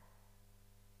God.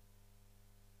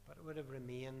 But it would have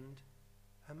remained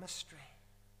a mystery.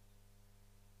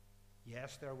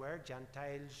 Yes, there were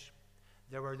Gentiles.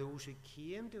 There were those who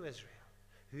came to Israel,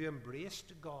 who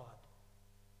embraced God.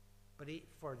 But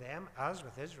for them, as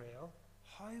with Israel,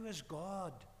 how is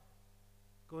God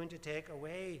going to take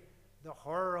away the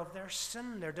horror of their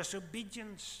sin, their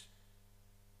disobedience?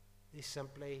 They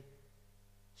simply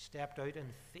stepped out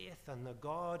in faith in the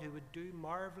God who would do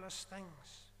marvelous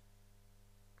things.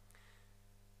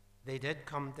 They did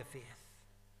come to faith.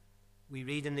 We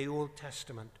read in the Old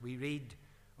Testament, we read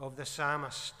of the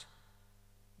psalmist,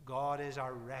 God is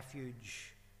our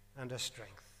refuge and a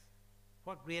strength.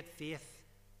 What great faith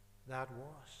that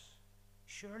was.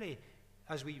 Surely,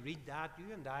 as we read that,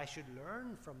 you and I should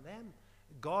learn from them.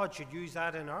 God should use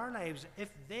that in our lives.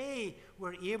 If they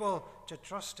were able to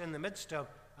trust in the midst of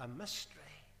a mystery,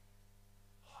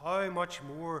 how much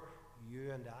more you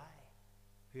and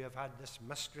I, who have had this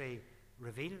mystery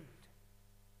revealed.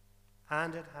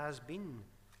 And it has been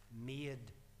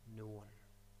made known.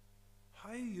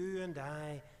 How you and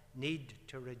I need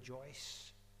to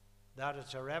rejoice that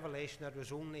it's a revelation that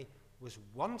was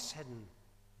once hidden,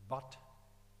 but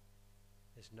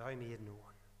is now made known.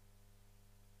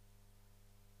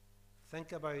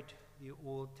 Think about the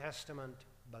Old Testament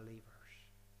believers.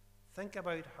 Think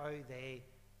about how they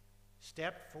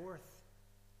stepped forth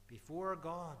before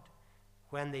God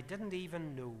when they didn't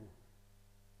even know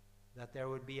that there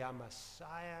would be a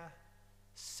Messiah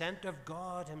sent of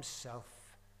God himself.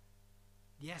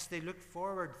 Yes, they looked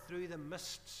forward through the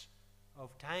mists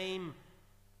of time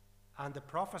and the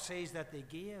prophecies that they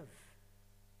gave,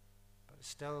 but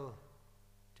still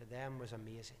to them was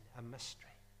amazing, a mystery.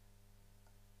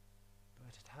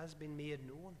 But it has been made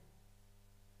known.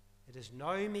 It is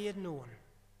now made known,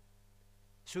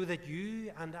 so that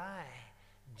you and I,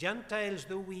 Gentiles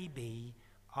though we be,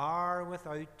 are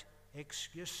without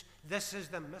excuse. This is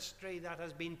the mystery that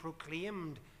has been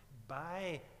proclaimed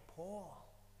by Paul.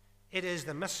 It is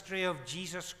the mystery of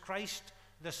Jesus Christ,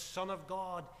 the Son of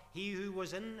God, he who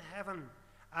was in heaven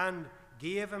and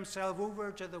gave himself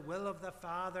over to the will of the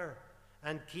Father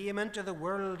and came into the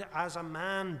world as a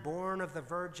man born of the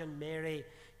Virgin Mary,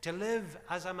 to live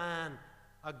as a man,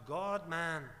 a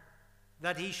God-man,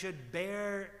 that he should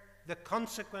bear the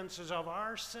consequences of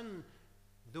our sin,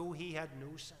 though he had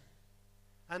no sin.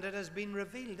 And it has been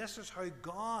revealed. This is how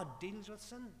God deals with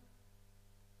sin.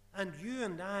 And you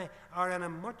and I are in a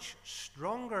much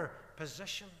stronger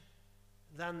position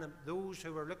than those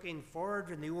who were looking forward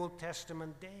in the Old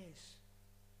Testament days.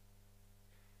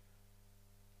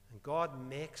 And God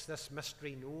makes this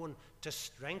mystery known to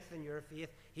strengthen your faith.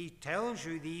 He tells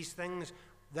you these things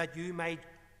that you might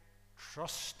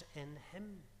trust in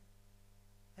him.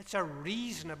 It's a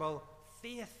reasonable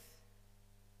faith.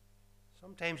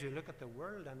 Sometimes we look at the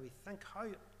world and we think how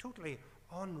totally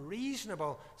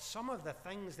unreasonable some of the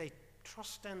things they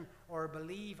trust in or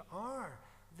believe are.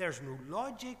 There's no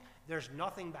logic, there's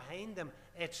nothing behind them.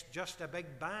 It's just a big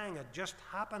bang, it just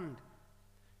happened.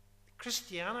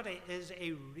 Christianity is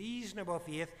a reasonable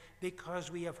faith because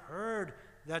we have heard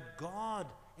that God,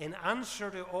 in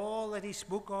answer to all that he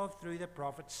spoke of through the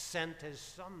prophets, sent his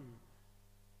Son,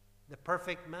 the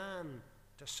perfect man,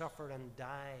 to suffer and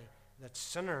die that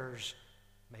sinners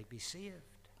might be saved.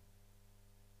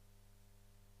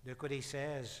 Look what he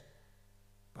says.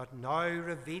 But now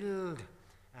revealed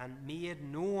and made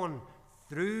known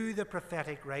through the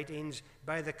prophetic writings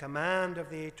by the command of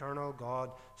the eternal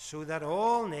God, so that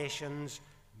all nations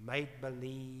might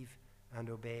believe and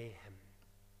obey him.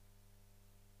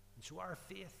 And so our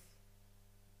faith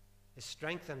is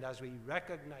strengthened as we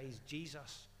recognize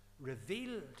Jesus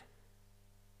revealed.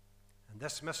 And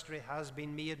this mystery has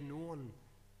been made known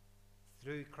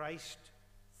through Christ,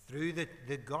 through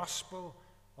the gospel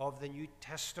of the New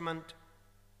Testament.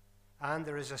 And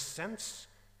there is a sense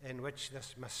in which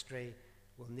this mystery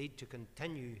will need to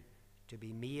continue to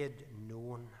be made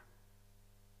known.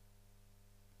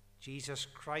 Jesus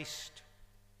Christ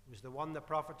was the one the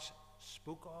prophets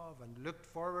spoke of and looked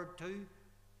forward to,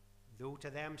 though to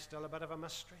them still a bit of a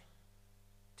mystery.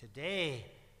 Today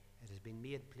it has been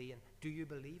made plain. Do you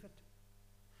believe it?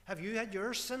 Have you had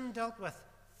your sin dealt with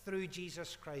through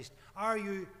Jesus Christ? Are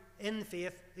you in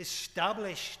faith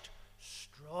established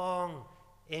strong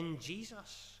in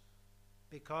Jesus?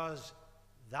 Because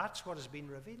that's what has been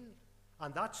revealed.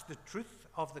 And that's the truth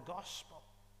of the gospel.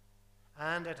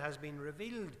 And it has been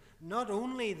revealed not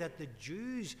only that the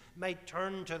Jews might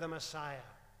turn to the Messiah,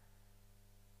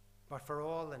 but for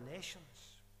all the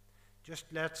nations. Just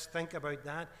let's think about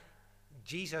that.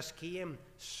 Jesus came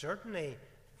certainly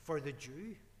for the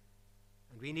Jew.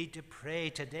 And we need to pray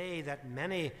today that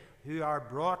many who are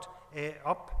brought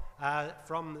up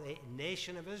from the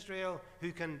nation of Israel,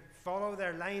 who can follow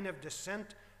their line of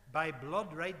descent by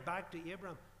blood right back to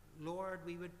Abraham, Lord,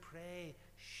 we would pray,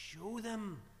 show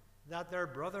them that their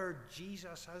brother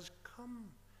Jesus has come,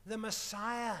 the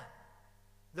Messiah,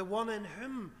 the one in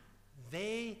whom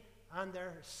they and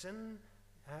their sin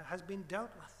has been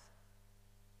dealt with.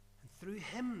 And through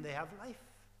him they have life.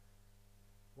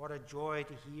 What a joy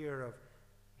to hear of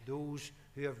those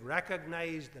who have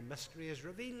recognized the mystery is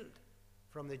revealed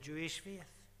from the Jewish faith.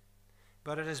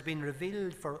 But it has been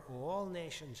revealed for all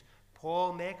nations.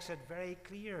 Paul makes it very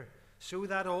clear, so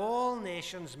that all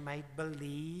nations might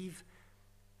believe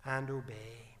and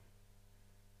obey.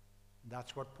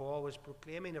 That's what Paul was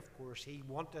proclaiming, of course. He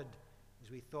wanted, as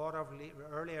we thought of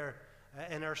earlier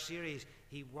in our series,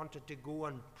 he wanted to go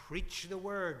and preach the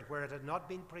word where it had not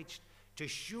been preached, to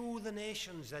show the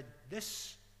nations that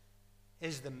this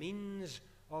is the means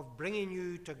of bringing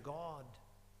you to God,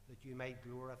 that you might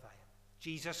glorify him.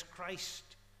 Jesus Christ,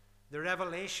 the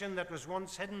revelation that was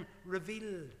once hidden,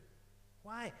 revealed.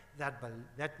 Why?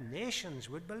 That nations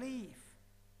would believe.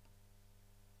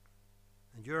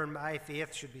 And your and my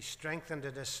faith should be strengthened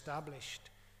and established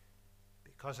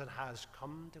because it has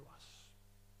come to us.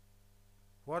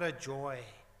 What a joy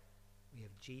we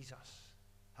have Jesus,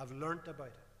 have learnt about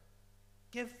it.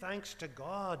 Give thanks to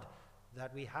God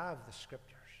that we have the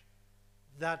Scriptures,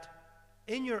 that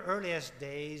in your earliest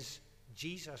days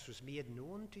Jesus was made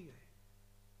known to you.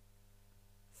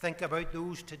 Think about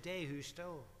those today who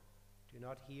still do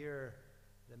not hear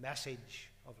the message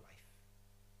of life.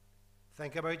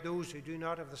 Think about those who do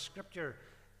not have the Scripture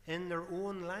in their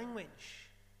own language.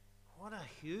 What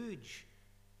a huge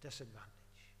disadvantage.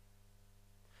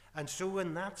 And so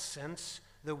in that sense,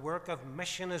 the work of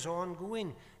mission is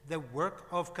ongoing. The work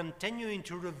of continuing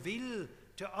to reveal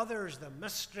to others the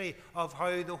mystery of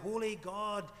how the holy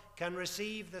God can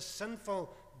receive the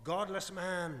sinful, godless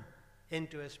man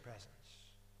into his presence.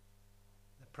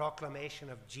 The proclamation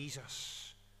of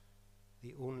Jesus,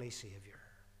 the only Savior.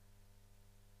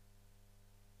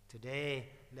 Today,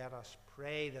 let us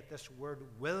pray that this word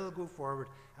will go forward,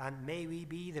 and may we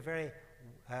be the very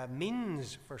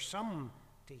means for some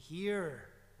to hear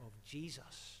of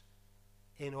Jesus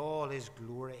in all his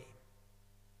glory.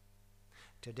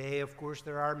 Today, of course,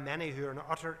 there are many who are in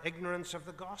utter ignorance of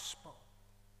the gospel.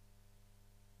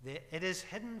 It is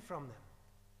hidden from them.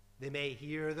 They may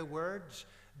hear the words,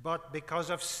 but because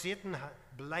of Satan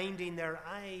blinding their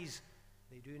eyes,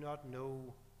 they do not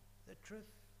know the truth.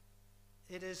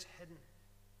 It is hidden.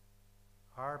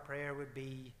 Our prayer would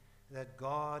be that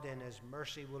God in his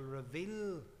mercy will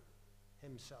reveal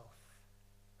himself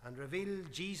and reveal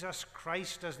Jesus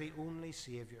Christ as the only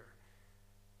Savior.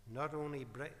 Not only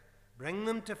bring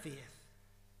them to faith,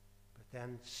 but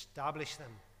then establish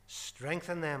them,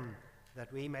 strengthen them,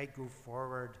 that we might go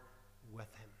forward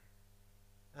with him.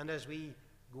 And as we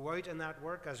go out in that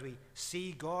work, as we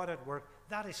see God at work,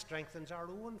 that strengthens our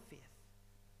own faith.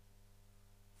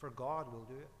 For God will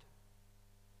do it.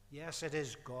 Yes, it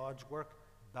is God's work.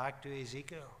 Back to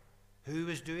Ezekiel. Who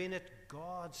is doing it?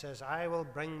 God says, I will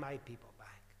bring my people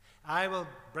back. I will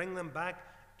bring them back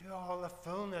to all the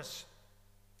fullness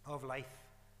of life.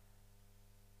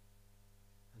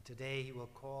 And today he will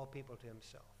call people to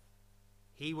himself.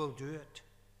 He will do it.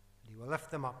 And he will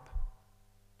lift them up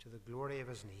to the glory of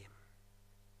his name.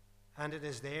 And it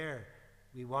is there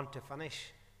we want to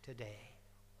finish today.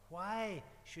 Why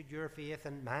should your faith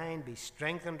and mine be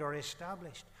strengthened or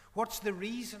established? What's the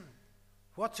reason?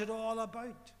 What's it all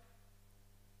about?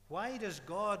 Why does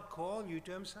God call you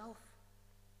to himself?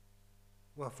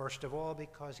 Well, first of all,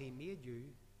 because he made you.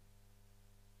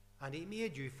 And he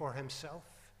made you for himself,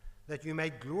 that you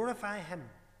might glorify him.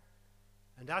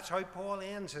 And that's how Paul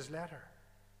ends his letter.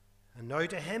 And now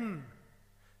to him,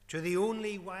 to the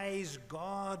only wise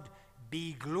God,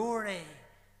 be glory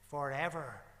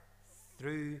forever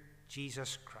through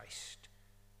Jesus Christ.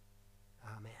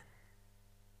 Amen.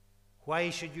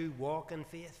 Why should you walk in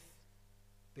faith?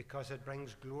 Because it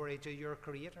brings glory to your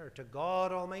Creator, to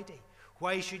God Almighty.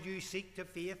 Why should you seek to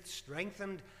faith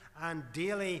strengthened and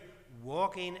daily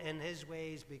walking in his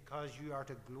ways? Because you are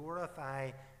to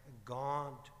glorify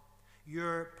God.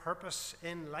 Your purpose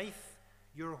in life,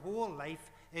 your whole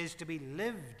life, is to be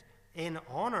lived in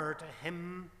honor to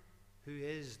him who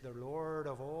is the Lord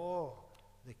of all,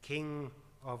 the King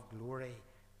of glory,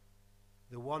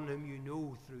 the one whom you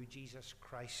know through Jesus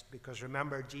Christ. Because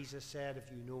remember, Jesus said,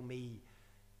 if you know me,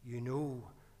 you know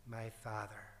my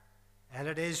Father. And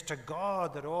it is to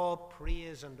God that all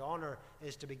praise and honor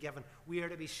is to be given. We are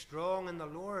to be strong in the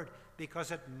Lord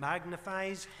because it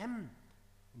magnifies him.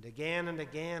 And again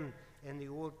in the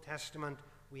Old Testament,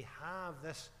 we have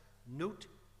this note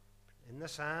in the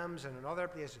Psalms and in other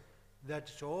places that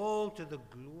it's all to the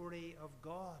glory of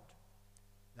God.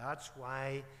 That's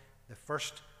why the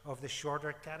first of the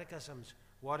shorter catechisms,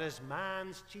 what is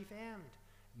man's chief end?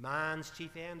 Man's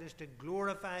chief end is to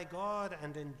glorify God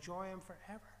and enjoy him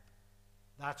forever.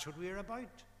 That's what we're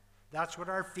about. That's what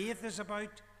our faith is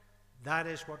about. That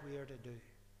is what we are to do.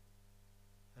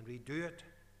 And we do it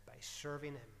by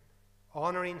serving him,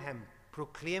 honoring him,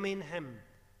 proclaiming him,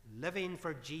 living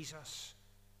for Jesus,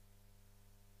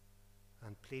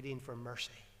 and pleading for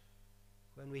mercy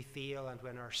when we fail and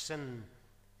when our sin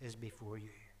is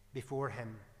before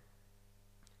him.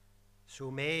 So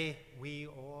may we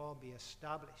all be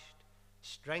established,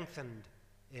 strengthened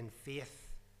in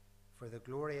faith for the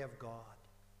glory of God.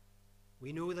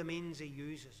 We know the means he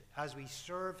uses as we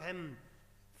serve him,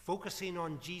 focusing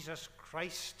on Jesus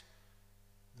Christ,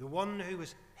 the one who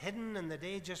was hidden in the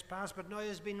day just past, but now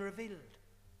has been revealed,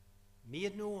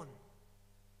 made known,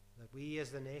 that we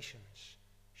as the nations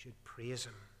should praise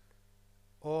him.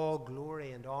 All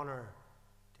glory and honor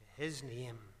to his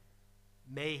name.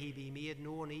 May he be made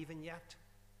known even yet.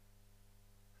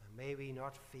 And may we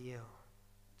not fail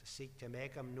to seek to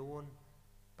make him known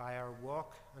by our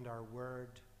walk and our word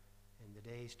in the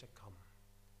days to come.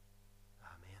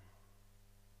 Amen.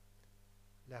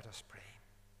 Let us pray.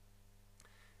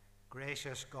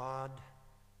 Gracious God,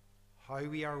 how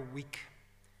we are weak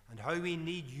and how we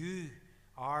need you,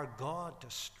 our God, to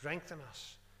strengthen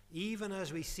us, even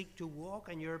as we seek to walk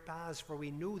in your paths, for we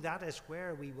know that is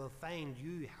where we will find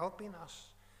you helping us.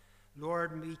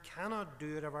 Lord, we cannot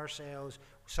do it of ourselves.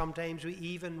 Sometimes we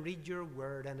even read your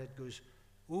word and it goes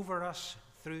over us,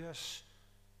 through us,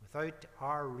 without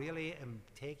our really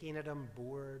taking it on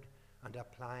board and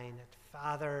applying it.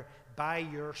 Father, by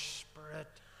your Spirit,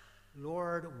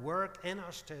 Lord, work in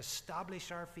us to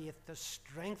establish our faith, to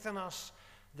strengthen us,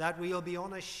 that we'll be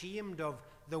unashamed of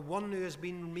the one who has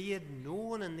been made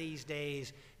known in these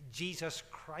days, Jesus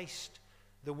Christ,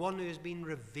 the one who has been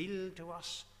revealed to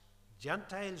us,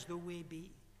 Gentiles though we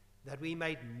be, that we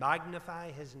might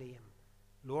magnify his name.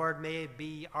 Lord, may it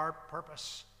be our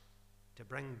purpose to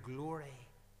bring glory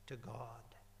to God,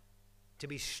 to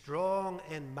be strong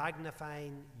in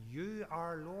magnifying you,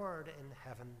 our Lord, in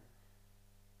heaven,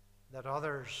 that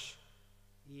others,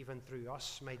 even through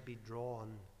us, might be drawn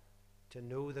to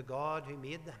know the God who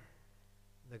made them,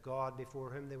 the God before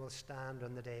whom they will stand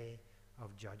on the day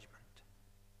of judgment.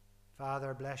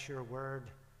 Father, bless your word.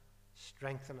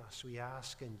 Strengthen us, we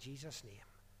ask in Jesus' name.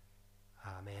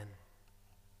 Amen.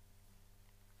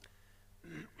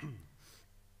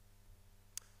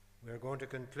 We're going to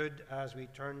conclude as we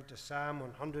turn to Psalm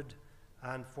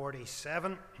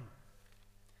 147.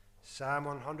 Psalm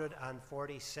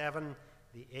 147,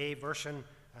 the A version,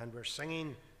 and we're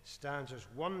singing stanzas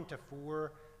 1 to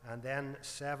 4 and then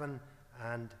 7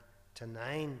 and to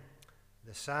 9.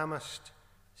 The psalmist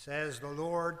says, "The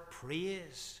Lord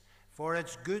praise, for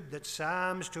it's good that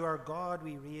psalms to our God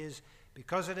we raise,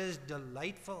 because it is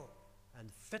delightful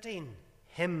and fitting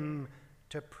him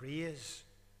to praise."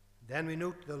 Then we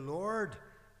note the Lord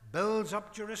builds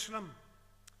up Jerusalem.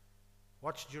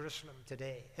 What's Jerusalem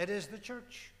today? It is the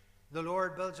church. The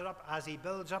Lord builds it up as he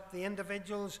builds up the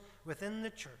individuals within the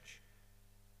church.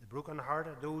 The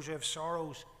brokenhearted, those who have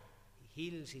sorrows, he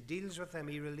heals, he deals with them,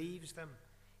 he relieves them.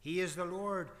 He is the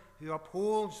Lord who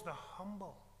upholds the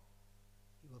humble.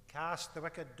 He will cast the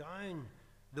wicked down,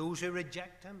 those who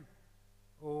reject him.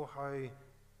 Oh, how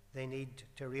they need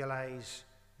to realize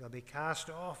they'll be cast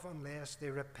off unless they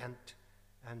repent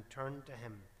and turn to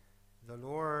him. The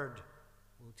Lord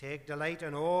will take delight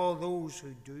in all those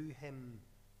who do him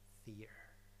fear,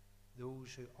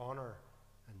 those who honor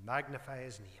and magnify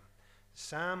his name.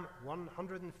 Psalm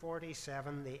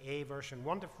 147, the A version,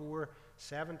 1 to 4,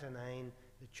 7 to 9.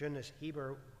 The tune is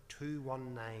Hebrew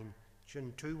 219.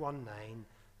 Tune 219.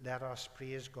 Let us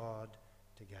praise God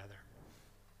together.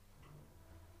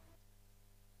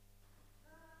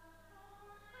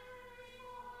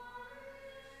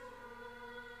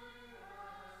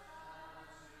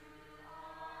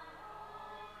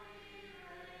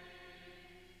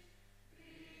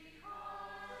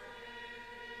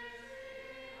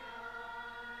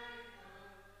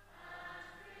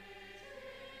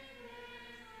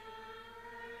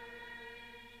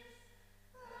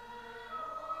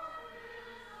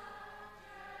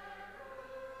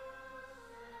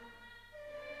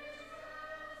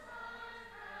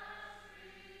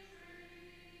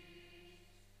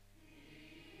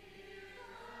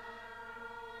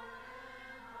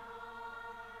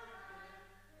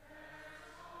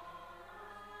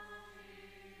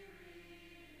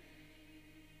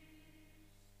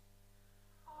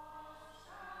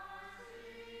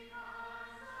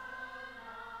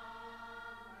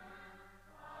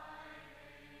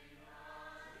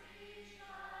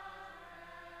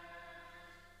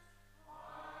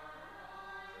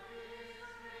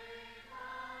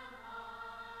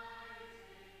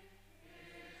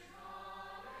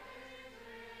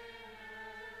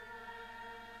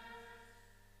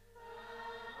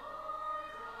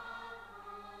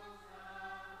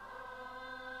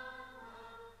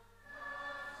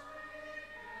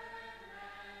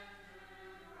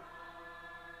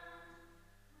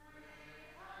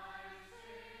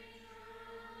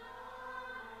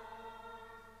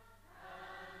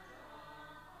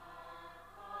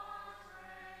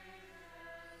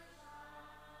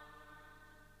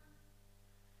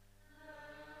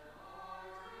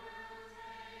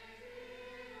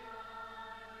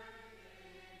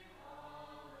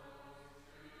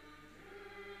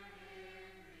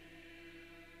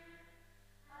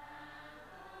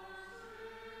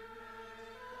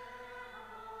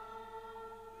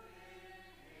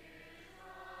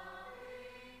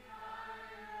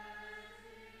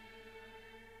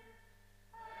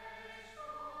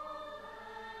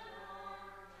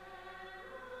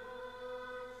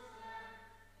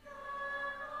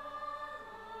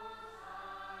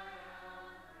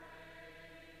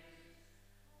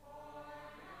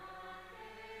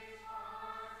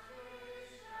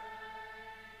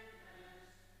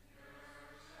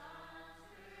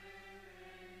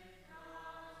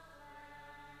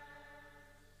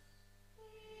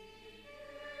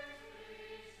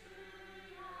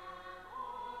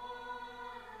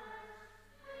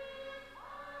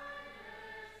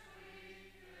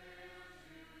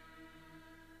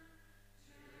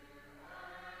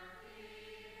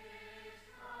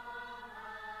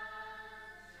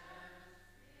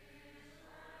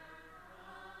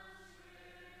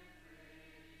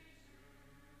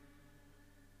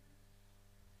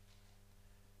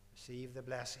 receive the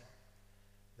blessing.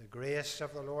 The grace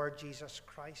of the Lord Jesus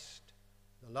Christ,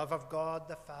 the love of God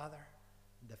the Father,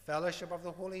 and the fellowship of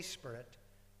the Holy Spirit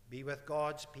be with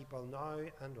God's people now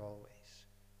and always.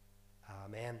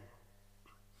 Amen.